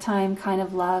once-in-a-lifetime kind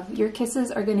of love. Your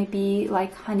kisses are going to be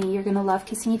like honey. You're going to love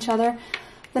kissing each other.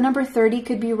 The number 30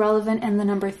 could be relevant, and the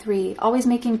number 3. Always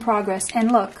making progress. And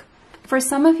look, for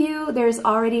some of you, there's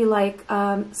already like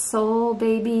soul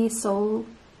baby, soul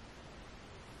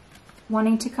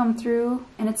wanting to come through,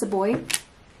 and it's a boy.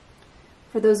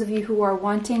 For those of you who are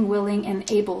wanting, willing, and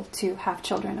able to have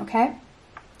children, okay?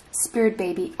 Spirit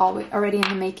baby, already in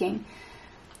the making.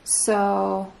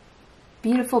 So,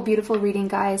 beautiful, beautiful reading,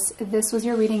 guys. This was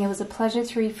your reading. It was a pleasure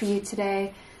to read for you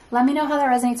today. Let me know how that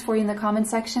resonates for you in the comment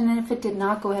section, and if it did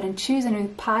not, go ahead and choose a new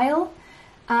pile.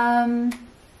 Thank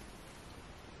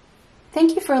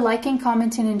you for liking,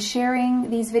 commenting, and sharing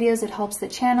these videos. It helps the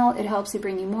channel. It helps to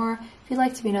bring you more. If you'd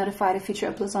like to be notified of future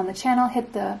uploads on the channel,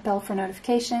 hit the bell for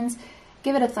notifications.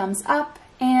 Give it a thumbs up.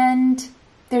 And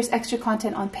there's extra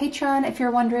content on Patreon. If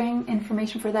you're wondering,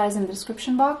 information for that is in the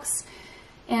description box.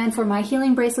 And for my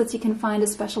healing bracelets, you can find a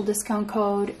special discount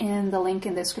code in the link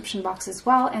in the description box as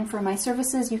well. And for my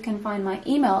services, you can find my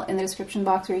email in the description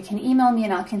box, where you can email me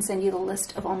and I can send you the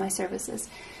list of all my services,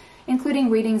 including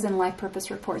readings and life purpose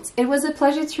reports. It was a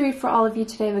pleasure to read for all of you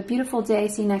today. Have a beautiful day.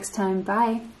 See you next time.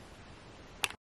 Bye.